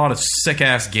 They had a lot of sick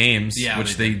ass games, Yeah,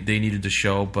 which they they needed to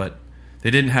show, but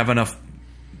they didn't have enough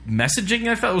messaging.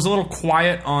 I felt it was a little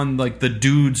quiet on like the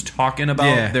dudes talking about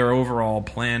Yeah. their overall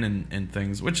plan and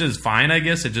things, which is fine, I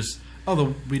guess. It just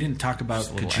Although we didn't talk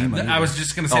about little Kojima. I either. was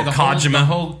just gonna say Oh, the Kojima.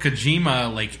 whole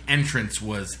Kojima like entrance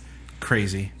was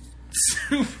crazy.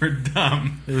 super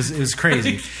dumb. It was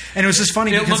crazy, and it was just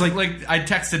funny It because looked like I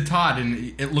texted Todd,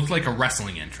 and it looked like a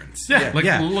wrestling entrance. Yeah, like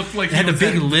yeah. it looked like it had he a was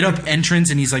big at- lit up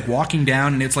entrance, and he's like walking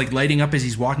down, and it's like lighting up as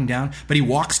he's walking down, but he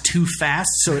walks too fast,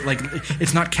 so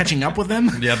it's not catching up with him.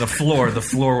 yeah, the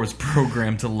floor was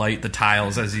programmed to light the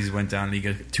tiles as he went down, and he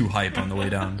got too hype on the way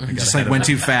down. I got Just ahead like of went it.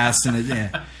 too fast, and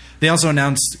yeah. They also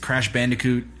announced Crash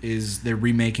Bandicoot they're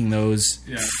remaking those,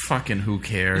 Fucking who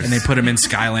cares? and they put him in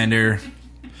Skylander.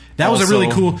 That was a Also-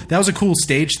 really cool. That was a cool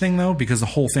stage thing though, because the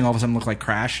whole thing all of a sudden looked like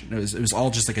Crash. It was all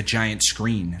just like a giant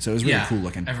screen, so it was really yeah, cool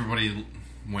looking. Everybody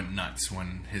went nuts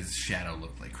when his shadow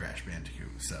looked like Crash Bandicoot.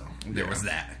 So there was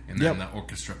that, and Yep. then the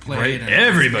orchestra played. right? And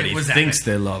Everybody it was thinks epic.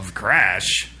 they love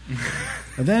Crash.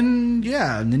 And then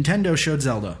Nintendo showed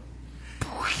Zelda.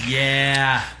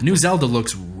 Yeah, The new Zelda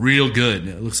looks real good.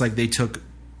 It looks like they took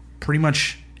pretty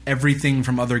much everything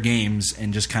from other games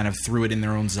and just kind of threw it in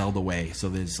their own Zelda way. So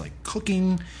there's like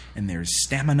cooking and there's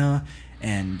stamina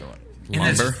and And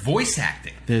there's Lumber. voice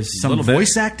acting. there's some little bit.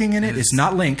 voice acting in it. It's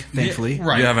not Link, thankfully. Yeah,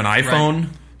 right. You have an iPhone.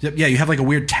 Yep, yeah, you have like a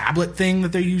weird tablet thing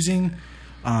that they're using.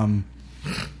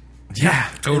 Yeah,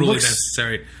 Totally it looks-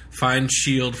 necessary. Find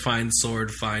shield, find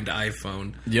sword, find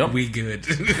iPhone. Yep. We good.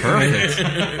 Perfect.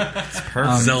 It's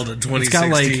perfect. Zelda It's got,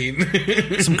 like,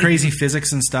 2016. some crazy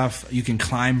physics and stuff. You can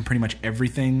climb pretty much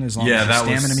everything as long as yeah, your that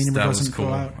stamina was meter that was doesn't cool.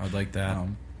 go out. I like that.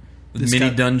 This Mini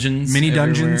got- dungeons, mini everywhere.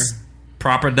 dungeons.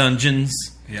 proper dungeons.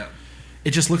 Yeah.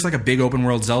 It just looks like a big open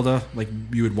world Zelda, like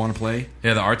you would want to play.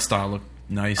 Yeah, the art style looked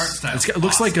nice. Art style. It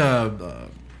looks like a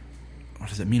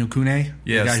what is it, Minokune?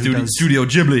 Yeah, The guy who does- Studio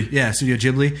Ghibli. Yeah, Studio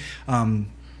Ghibli.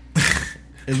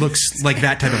 It looks like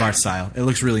that type of art style. It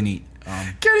looks really neat.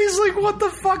 Kenny's like, what the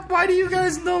fuck? Why do you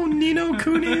guys know Nino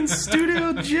Kuni and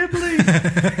Studio Ghibli?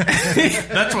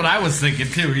 That's what I was thinking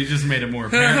too. He just made it more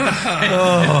apparent.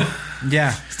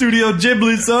 Yeah. Studio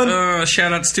Ghibli, son.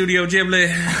 Shout out Studio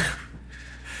Ghibli.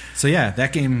 So yeah,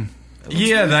 that game.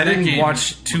 Yeah, I that didn't game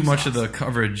watch too looks much of the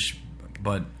coverage,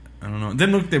 but I don't know.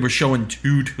 Then look, they were showing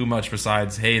too much.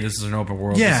 Besides, hey, this is an open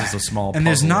world. Yeah, This is a small. and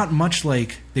there's puzzle. not much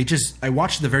like they just. I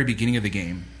watched the very beginning of the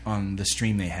game on the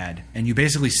stream they had, and you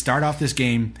basically start off this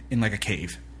game in like a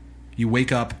cave. You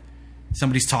wake up,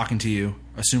 somebody's talking to you,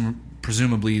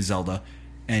 presumably Zelda,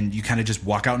 and you kind of just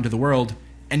walk out into the world,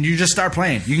 and you just start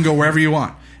playing. You can go wherever you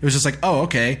want. It was just like, oh,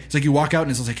 okay. It's like you walk out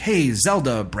and it's like, hey,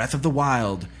 Zelda, Breath of the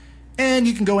Wild, and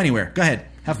you can go anywhere. Go ahead,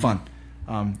 have fun.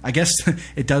 I guess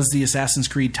it does the Assassin's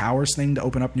Creed Towers thing to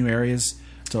open up new areas,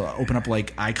 to open up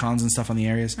like icons and stuff on the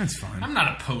areas. That's fine. I'm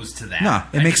not opposed to that. No,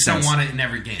 it I makes just sense. don't want it in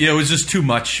every game. Yeah, it was just too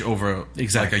much over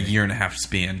Exactly. like a year and a half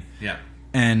span. Yeah.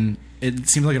 And it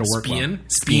seemed like it'll work Spian? well.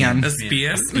 Spian.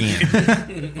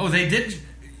 SPN? Oh, they did.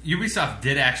 Ubisoft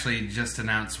did actually just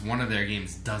announce one of their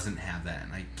games doesn't have that,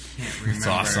 and I can't remember. It's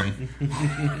awesome.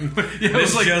 Yeah, it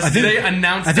was like they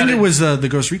announced. I think that it was the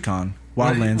Ghost Recon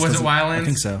Wildlands. Was it doesn't- Wildlands? I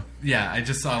think so. Yeah, I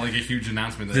just saw like a huge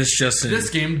announcement. That This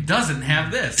game doesn't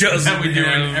have this. Doesn't that we do in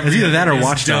have- every It's either that or other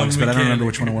Watch game. Dogs, but I don't mechanic. remember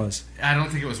which one it was. I don't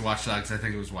think it was Watch Dogs. I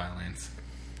think it was Wildlands.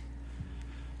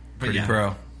 But Pretty yeah,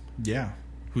 pro. Yeah.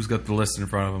 Who's got the list in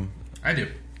front of him? I do.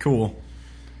 Cool.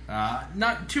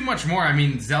 Not too much more. I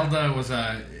mean, Zelda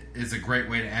is a great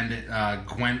way to end it.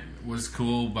 Gwent was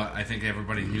cool, but I think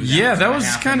everybody knew. Yeah, that gonna was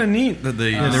happen. kind of neat that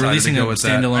they they're decided releasing to go a with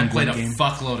that. standalone I played a Gwent game.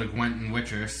 fuckload of Gwent and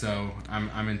Witcher, so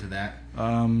I'm into that.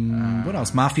 What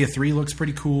else? Mafia 3 looks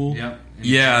pretty cool. Yep.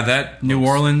 Yeah, that New looks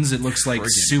Orleans, it looks like friggin'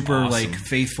 super awesome. like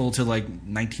faithful to like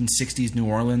 1960s New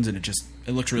Orleans, and it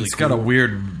looks really It's cool. got a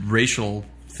weird racial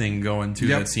thing going too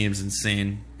Yep. that seems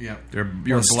insane. Yep.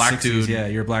 You're a black 60s, dude. Yeah,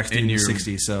 you're a black dude in and the you're-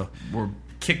 60s. So Were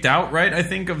kicked out, right? I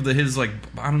think of his like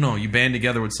I don't know. You band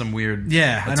together with some weird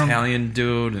Yeah, I don't- Italian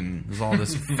dude, and there's all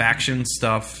this faction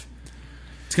stuff.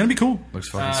 it's gonna be cool. Looks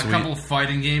fucking A sweet. couple of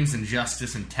fighting games,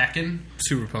 Injustice and Tekken.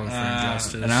 Super pumped for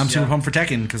Injustice. And I'm super Yeah. pumped for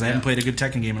Tekken because I haven't Yeah. played a good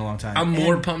Tekken game in a long time. I'm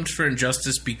more pumped for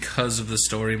Injustice because of the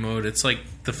story mode. It's like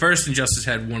the first Injustice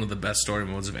had one of the best story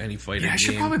modes of any fighting Yeah, I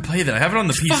should game. probably play that. I have it on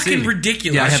the PC. Fucking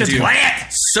ridiculous. Yeah, I should dude. play it.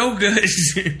 So good.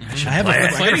 I have I got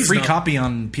a Fighting's free not- copy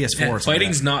on PS4. Yeah, or something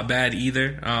fighting's like not bad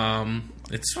either.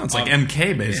 It's like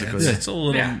MK basically. it's a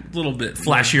little Yeah. little bit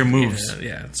Flashier moves.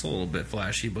 Yeah, it's a little bit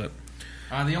flashy, but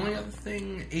The only other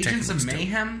thing, Agents Tekken's of dope.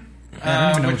 Mayhem, I don't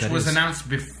even know what which that was is. announced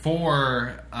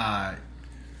before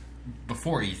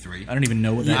E3. I don't even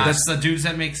know what that is. That's the dudes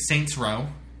that make Saints Row.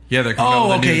 Yeah, they're coming out Oh,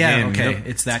 with a okay, new yeah, game. okay. Yep.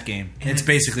 It's that game. It's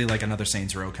basically like another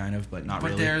Saints Row kind of, but not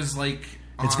But really. there's like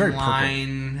It's very purple.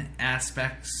 online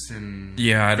aspects and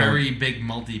Yeah, I don't- very big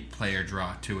multiplayer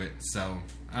draw to it. So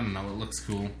I don't know. It looks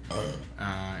cool.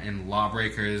 And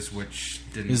Lawbreakers, which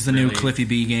didn't This is the new really- Cliffy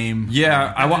B game.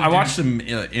 Yeah, I watched them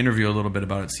interview a little bit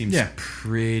about it. Seems Yeah.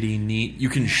 pretty neat. You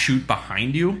can shoot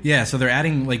behind you. Yeah, so they're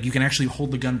adding like you can actually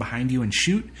hold the gun behind you and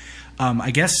shoot.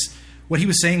 I guess what he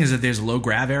was saying is that there's low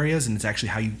grav areas, and it's actually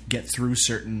how you get through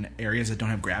certain areas that don't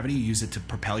have gravity. You use it to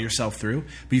propel yourself through,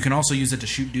 but you can also use it to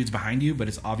shoot dudes behind you. But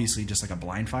it's obviously just like a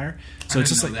blind fire. So it's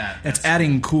didn't just know like that. it's That's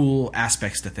adding cool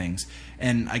aspects to things.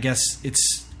 And I guess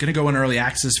it's going to go in early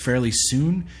access fairly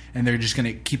soon, and they're just going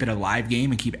to keep it a live game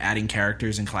and keep adding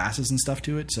characters and classes and stuff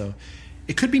to it. So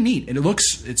it could be neat, and it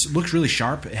looks really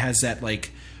sharp. It has that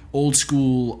like old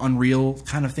school Unreal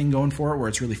kind of thing going for it, where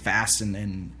it's really fast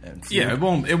and fluid. Yeah, it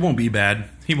won't be bad.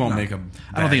 He won't make a.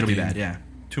 I don't think it'll be game. bad. Yeah,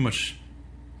 Too much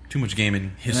gaming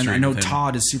and history. then I know with him.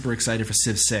 Todd is super excited for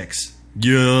Civ 6.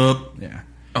 Yup. Yeah,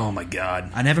 Oh my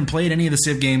god, I haven't played any of the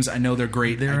Civ games. I know they're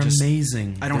great. they're I just,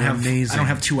 amazing. I don't They're have amazing. I don't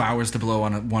have 2 hours to blow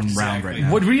on one round right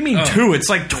now. What do you mean 2? It's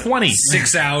like 20.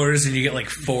 6 hours and you get like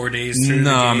 4 days through the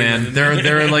No, game. man, and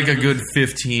they're like a good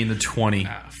 15 to 20.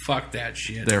 fuck that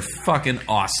shit. They're fucking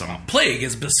awesome. Plague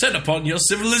has beset upon your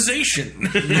civilization.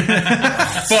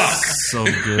 Fuck. So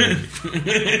good.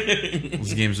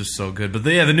 Those games are so good. But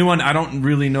the new one, I don't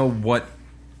really know what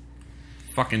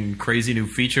fucking crazy new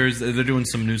features. They're doing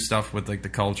some new stuff with like the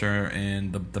culture,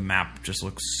 and the map just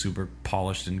looks super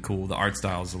polished and cool. The art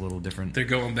style is a little different. They're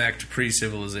going back to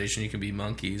pre-civilization. You can be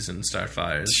monkeys and start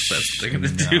fires. That's what they're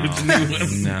going to do with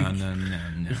the new one.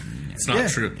 No. It's not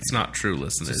true. It's not true,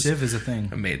 listeners. Civ is a thing.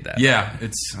 I made that. Yeah,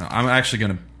 it's. I'm actually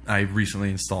gonna. I recently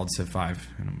installed Civ 5,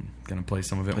 and I'm gonna play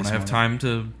some of it when I have time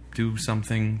to do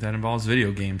something that involves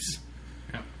video games.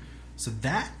 So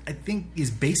that, I think, is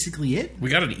basically it.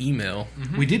 We got an email.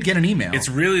 We did get an email. It's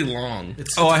really long.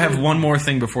 I have one more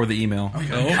thing before the email.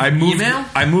 I moved. Email?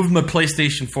 I moved my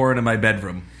PlayStation 4 into my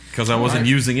bedroom because I wasn't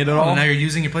using it at all. now you're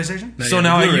using your PlayStation? Now So you have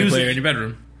now a I Blu-ray use player it- in your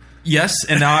bedroom. Yes,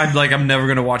 and now I'm never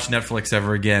gonna watch Netflix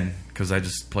ever again because I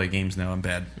just play games now in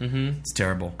bed. Mm-hmm. It's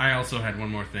terrible. I also had one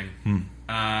more thing.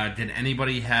 Did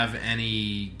anybody have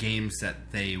any games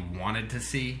that they wanted to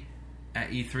see at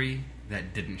E3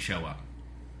 that didn't show up?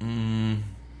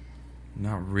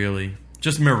 Not really.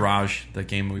 Just Mirage, that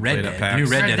game we Red played Dead. at The PAX. new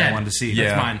Red Red Dead I Dead. wanted to see. Yeah.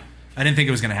 That's mine. I didn't think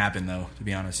it was going to happen, though, to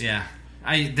be honest. Yeah.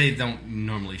 They don't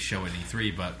normally show at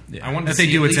E3, but Yeah. I wanted to If they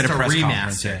see do, at it's at least a press remaster.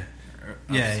 conference, yeah. Or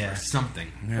Yeah. or something.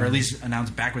 Or at least announce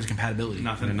backwards compatibility.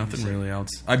 Nothing. Nothing really else.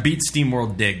 I beat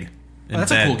SteamWorld Dig. Oh,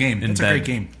 that's a cool game. That's a great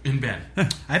game. In bed. I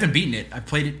haven't beaten it. I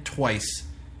played it twice,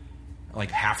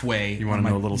 like halfway. You wanna on my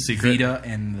know a little secret? Vita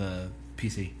and the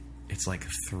PC. It's like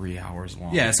 3 hours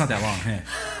long. Yeah, it's not that long.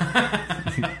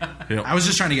 Yep. I was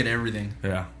just trying to get everything.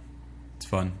 Yeah. It's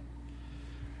fun.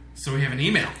 So we have an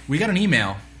email. We got an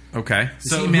email. Okay.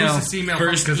 So email- who's this email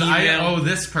first Because I email owe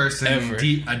this person ever. a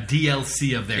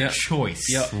DLC of their Yep. choice.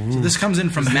 Yep. So this comes in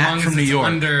from As Matt long from as New it's York.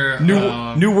 Under,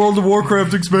 New World of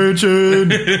Warcraft expansion.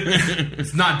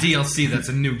 it's not DLC. That's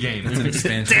a new game. It's an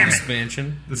expansion.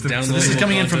 Expansion. It's So this is downloadable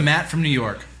coming in from content. Matt from New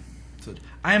York. So,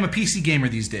 I am a PC gamer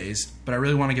these days, but I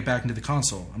really want to get back into the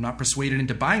console. I'm not persuaded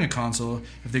into buying a console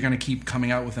if they're going to keep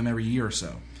coming out with them every year or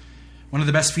so. One of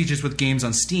the best features with games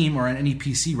on Steam, or on any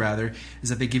PC rather, is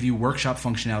that they give you workshop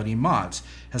functionality and mods.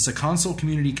 Has the console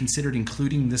community considered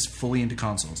including this fully into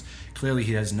consoles? Clearly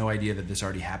he has no idea that this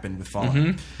already happened with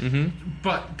Fallout.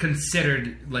 But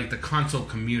considered like the console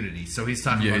community. So he's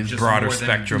talking Yeah, about it's just broader more than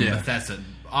spectrum. Yeah. Bethesda.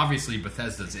 Obviously,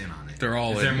 Bethesda's in on it. They're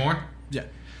all Is in. there more? Yeah.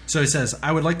 So he says,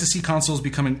 I would like to see consoles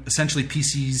becoming essentially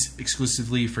PCs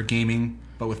exclusively for gaming,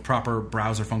 but with proper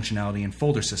browser functionality and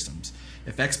folder systems.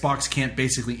 If Xbox can't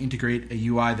basically integrate a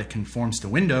UI that conforms to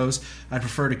Windows, I'd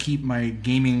prefer to keep my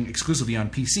gaming exclusively on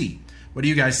PC. What do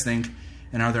you guys think?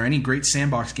 And are there any great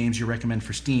sandbox games you recommend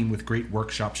for Steam with great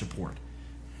workshop support?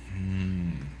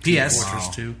 P.S.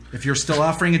 Fortress 2. If you're still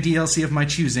offering a DLC of my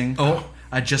choosing,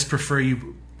 I'd just prefer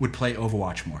you would play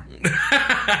Overwatch more.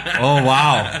 Oh,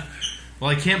 wow. Well,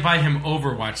 I can't buy him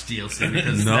Overwatch DLC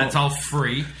because No. that's all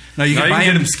free. No, you Now can you buy can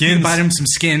get him him skins. You can buy him some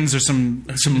skins or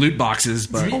some loot boxes,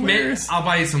 but I'll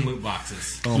buy you some loot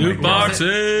boxes. Oh my Loot God.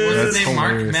 boxes. What's That's his name?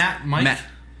 Mark? hilarious. Matt? Mike?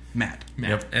 Matt.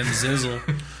 Yep. And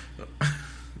Zizzle.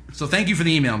 So thank you for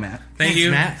the email, Matt. Thank Thanks,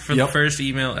 you Matt. for Yep. the first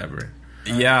email ever.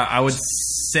 Yeah, I would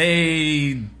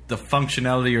say the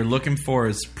functionality you're looking for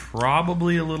is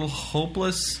probably a little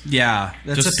hopeless. Yeah,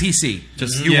 that's Just- a PC.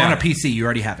 just- you yeah. want a PC, you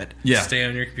already have it. Yeah. Stay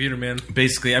on your computer, man.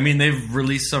 Basically, I mean, they've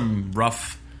released some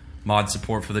rough mod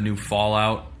support for the new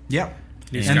Fallout. Yep.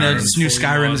 New And Skyrim's the new fully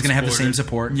Skyrim mod is going to have the same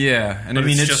supported. support. Yeah, and But I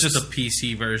mean, it's it's just just the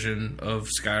PC version of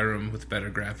Skyrim with better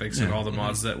graphics and all the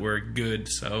mods that were good.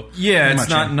 So yeah, Pretty it's much,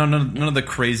 not yeah. none of the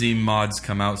crazy mods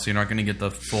come out, so you're not going to get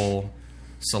the full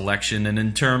selection. And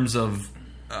in terms of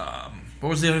what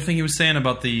was the other thing he was saying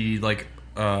about the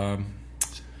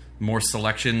more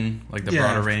selection, like the Yeah.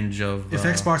 broader range of If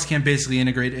Xbox can't basically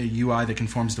integrate a UI that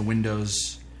conforms to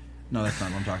Windows, no, that's not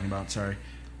what I'm talking about. Sorry.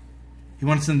 He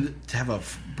wants them to have a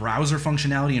browser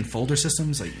functionality and folder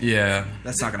systems. Like, yeah,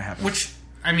 that's not going to happen. Which,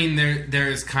 I mean, there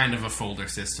is kind of a folder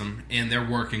system, and they're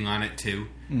working on it too.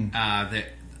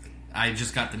 I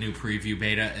just got the new preview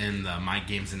beta, and the My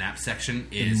Games and Apps section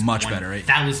is Much better, right?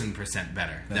 1,000%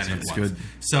 better than it that's was. good.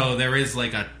 So there is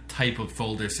like a type of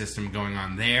folder system going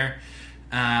on there.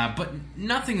 But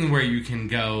nothing where you can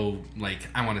go, like,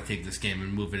 I want to take this game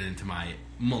and move it into my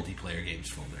multiplayer games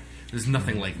folder. There's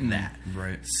nothing like that.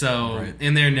 right. So, Right.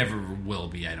 and there never will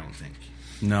be, I don't think.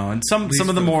 No, and some least of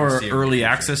the for the more foreseeable early future.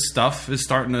 access stuff is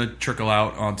starting to trickle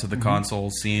out onto the console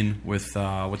scene with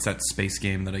what's that space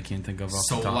game that I can't think of off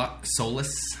the top?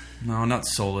 Solus. No, not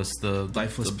Solus. The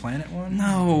Lifeless Planet one?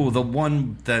 No, the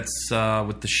one that's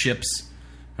with the ships,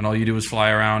 and all you do is fly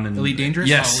around and Elite Dangerous?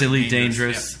 Yes, Oh, Elite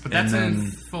Dangerous. Yeah. But that's and in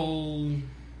then full.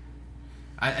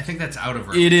 I think that's out of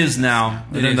early it is access now.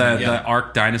 And It then is, the yeah.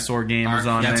 Ark Dinosaur game is Ark,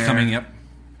 on Yeah, there. it's coming up.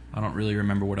 I don't really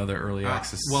remember what other early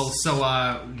access.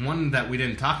 One that we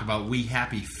didn't talk about, We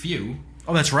Happy Few,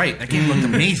 Oh, that's right. That game looked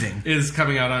amazing. is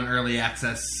coming out on early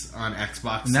access on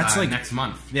Xbox And that's like- next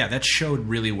month. Yeah, that showed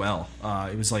really well.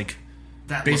 It was like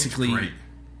That basically looked great.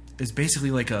 it's basically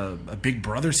like a Big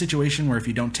Brother situation where if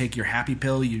you don't take your happy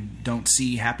pill, you don't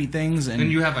see happy things,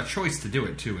 And you have a choice to do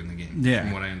it too in the game, Yeah.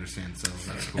 from what I understand. So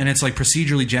that's cool. and it's like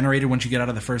procedurally generated once you get out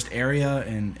of the first area,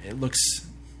 and it looks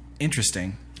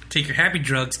interesting. Take your happy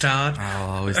drugs, Todd. I'll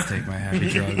always take my happy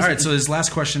drugs. All right, so his last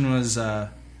question was: are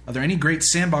there any great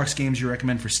sandbox games you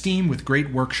recommend for Steam with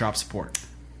great workshop support?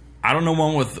 I don't know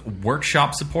one with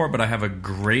workshop support, but I have a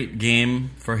great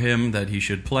game for him that he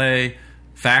should play.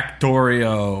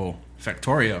 Factorio.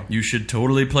 Factorio. You should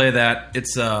totally play that.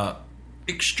 It's a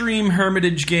extreme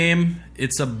hermitage game.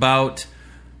 It's about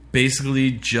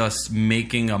basically just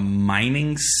making a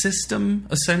mining system,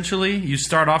 essentially. You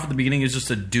start off at the beginning as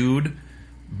just a dude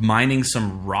mining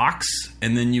some rocks,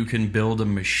 and then you can build a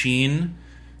machine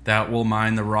that will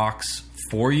mine the rocks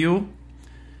for you.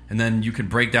 And then you can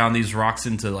break down these rocks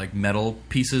into like metal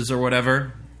pieces or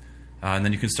whatever. And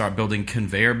then you can start building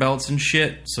conveyor belts and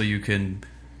shit. So you can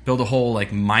build a whole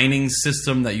like mining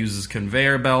system that uses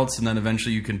conveyor belts, and then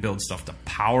eventually you can build stuff to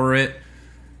power it.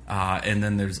 And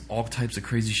then there's all types of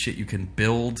crazy shit you can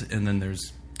build, and then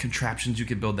there's contraptions you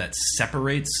can build that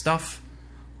separate stuff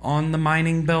on the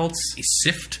mining belts. A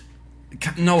sift.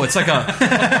 No, it's like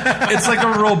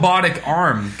a robotic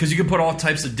arm, because you can put all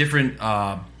types of different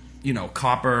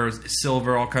copper,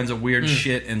 silver, all kinds of weird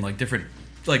shit, and like different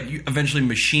eventually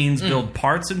machines build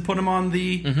parts and put them on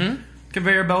the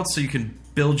conveyor belts, so you can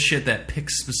build shit that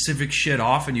picks specific shit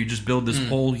off, and you just build this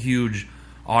whole huge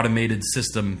automated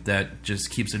system that just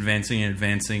keeps advancing and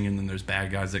advancing, and then there's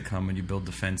bad guys that come and you build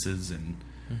defenses, and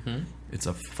it's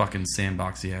a fucking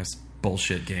sandboxy ass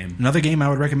bullshit game. Another game I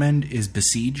would recommend is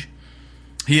Besiege.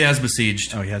 He has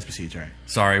Besieged. Oh, he has Besiege, all right.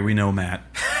 Sorry, we know Matt.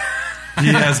 He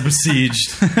has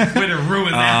Besieged. Way to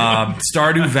ruin that.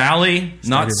 Stardew Valley,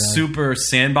 not Valley. super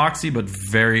sandboxy, but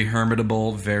very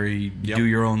hermitable, very do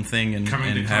your own thing and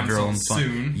Coming to have your own console fun.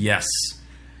 soon. Yes.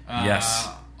 Yes.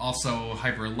 Also,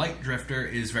 Hyper Light Drifter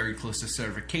is very close to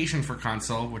certification for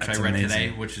console, which That's I read amazing. today,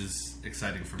 which is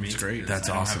exciting for me. That's great. 'cause That's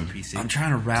I don't awesome. Have a PC. I'm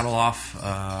trying to rattle off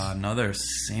another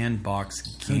sandbox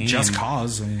game. Just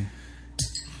Cause. I mean,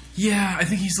 Yeah, I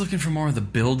think he's looking for more of the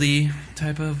buildy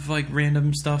type of like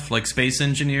random stuff, like Space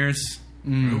Engineers.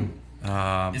 Is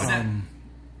that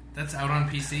that's out on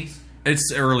PC?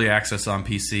 It's early access on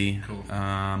PC. Cool.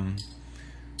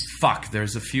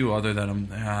 There's a few other that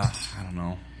I don't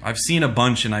know. I've seen a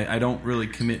bunch, and I don't really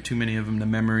commit too many of them to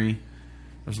memory.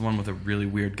 There's one with a really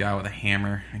weird guy with a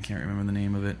hammer. I can't remember the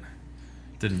name of it.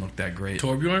 Didn't look that great.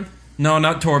 Torbjorn? No,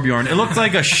 not Torbjorn. It looked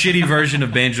like a shitty version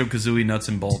of Banjo-Kazooie Nuts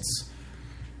and Bolts.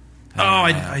 oh,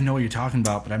 I know what you're talking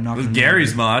about, but I'm not. It was gonna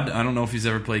Gary's remember. mod. I don't know if he's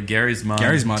ever played Gary's mod.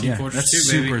 Gary's mod, yeah. Team Fortress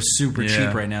That's 2, baby. super Yeah.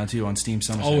 cheap right now too on Steam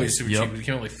Summer Sale. Always super Yep. cheap. It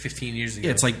came out like 15 years ago.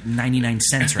 Yeah, it's like 99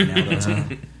 cents right now. Though.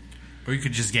 Or you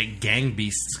could just get Gang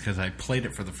Beasts, because I played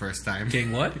it for the first time.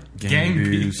 Gang what? Gang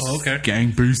Beasts. Oh, okay. Gang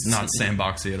boosts. Not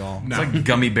sandboxy at all. No. It's like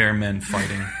gummy bear men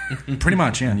fighting, Pretty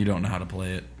much, yeah. and you don't know how to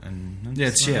play it. And Yeah,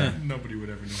 it's yeah. Nobody would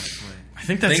ever know how to play. I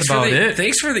think that's Thanks about for the, it.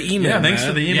 Thanks for the email. Yeah, thanks man.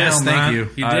 for the email. Yes, thank Matt. you.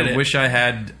 You did I it. wish I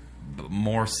had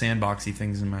more sandboxy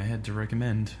things in my head to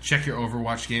recommend. Check your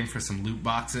Overwatch game for some loot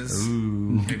boxes. Ooh.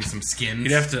 Maybe some skins.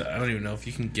 You'd have to. I don't even know if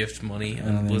you can gift money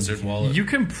on Blizzard Wallet. You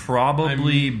can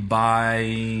probably buy.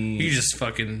 You just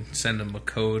fucking send them a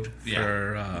code Yeah.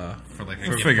 for for like a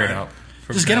We'll gift figure it card. out.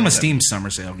 Just get him a Steam Summer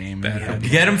Sale game. Bad Maybe.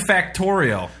 habit. Get him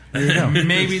Factorial. There you go.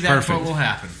 Maybe that's Perfect. what will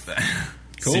happen.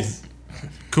 Cool.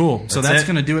 Cool. So That's that's it.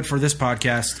 going to do it for this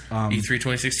podcast. E3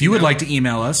 2016. If you would like to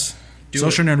email us, Do it.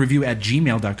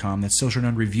 socialnerdreview@gmail.com. That's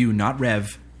socialnerdreview, not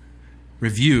rev.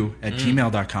 Review at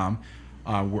gmail.com.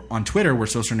 We're on Twitter, we're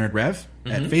socialnerdrev.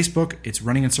 At Facebook, it's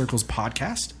Running in Circles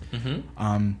Podcast.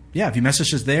 Yeah, if you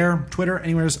message us there, Twitter,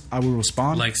 anywhere, I will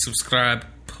respond. like, subscribe,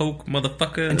 poke,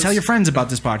 motherfuckers. And tell your friends about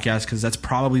this podcast, because that's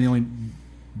probably the only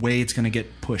way it's going to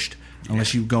get pushed.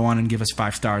 Unless you go on and give us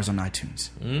 5 stars on iTunes.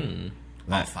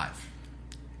 All 5.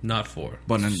 Not 4.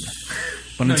 But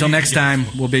until next time,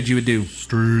 we'll bid you adieu.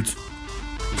 Streets.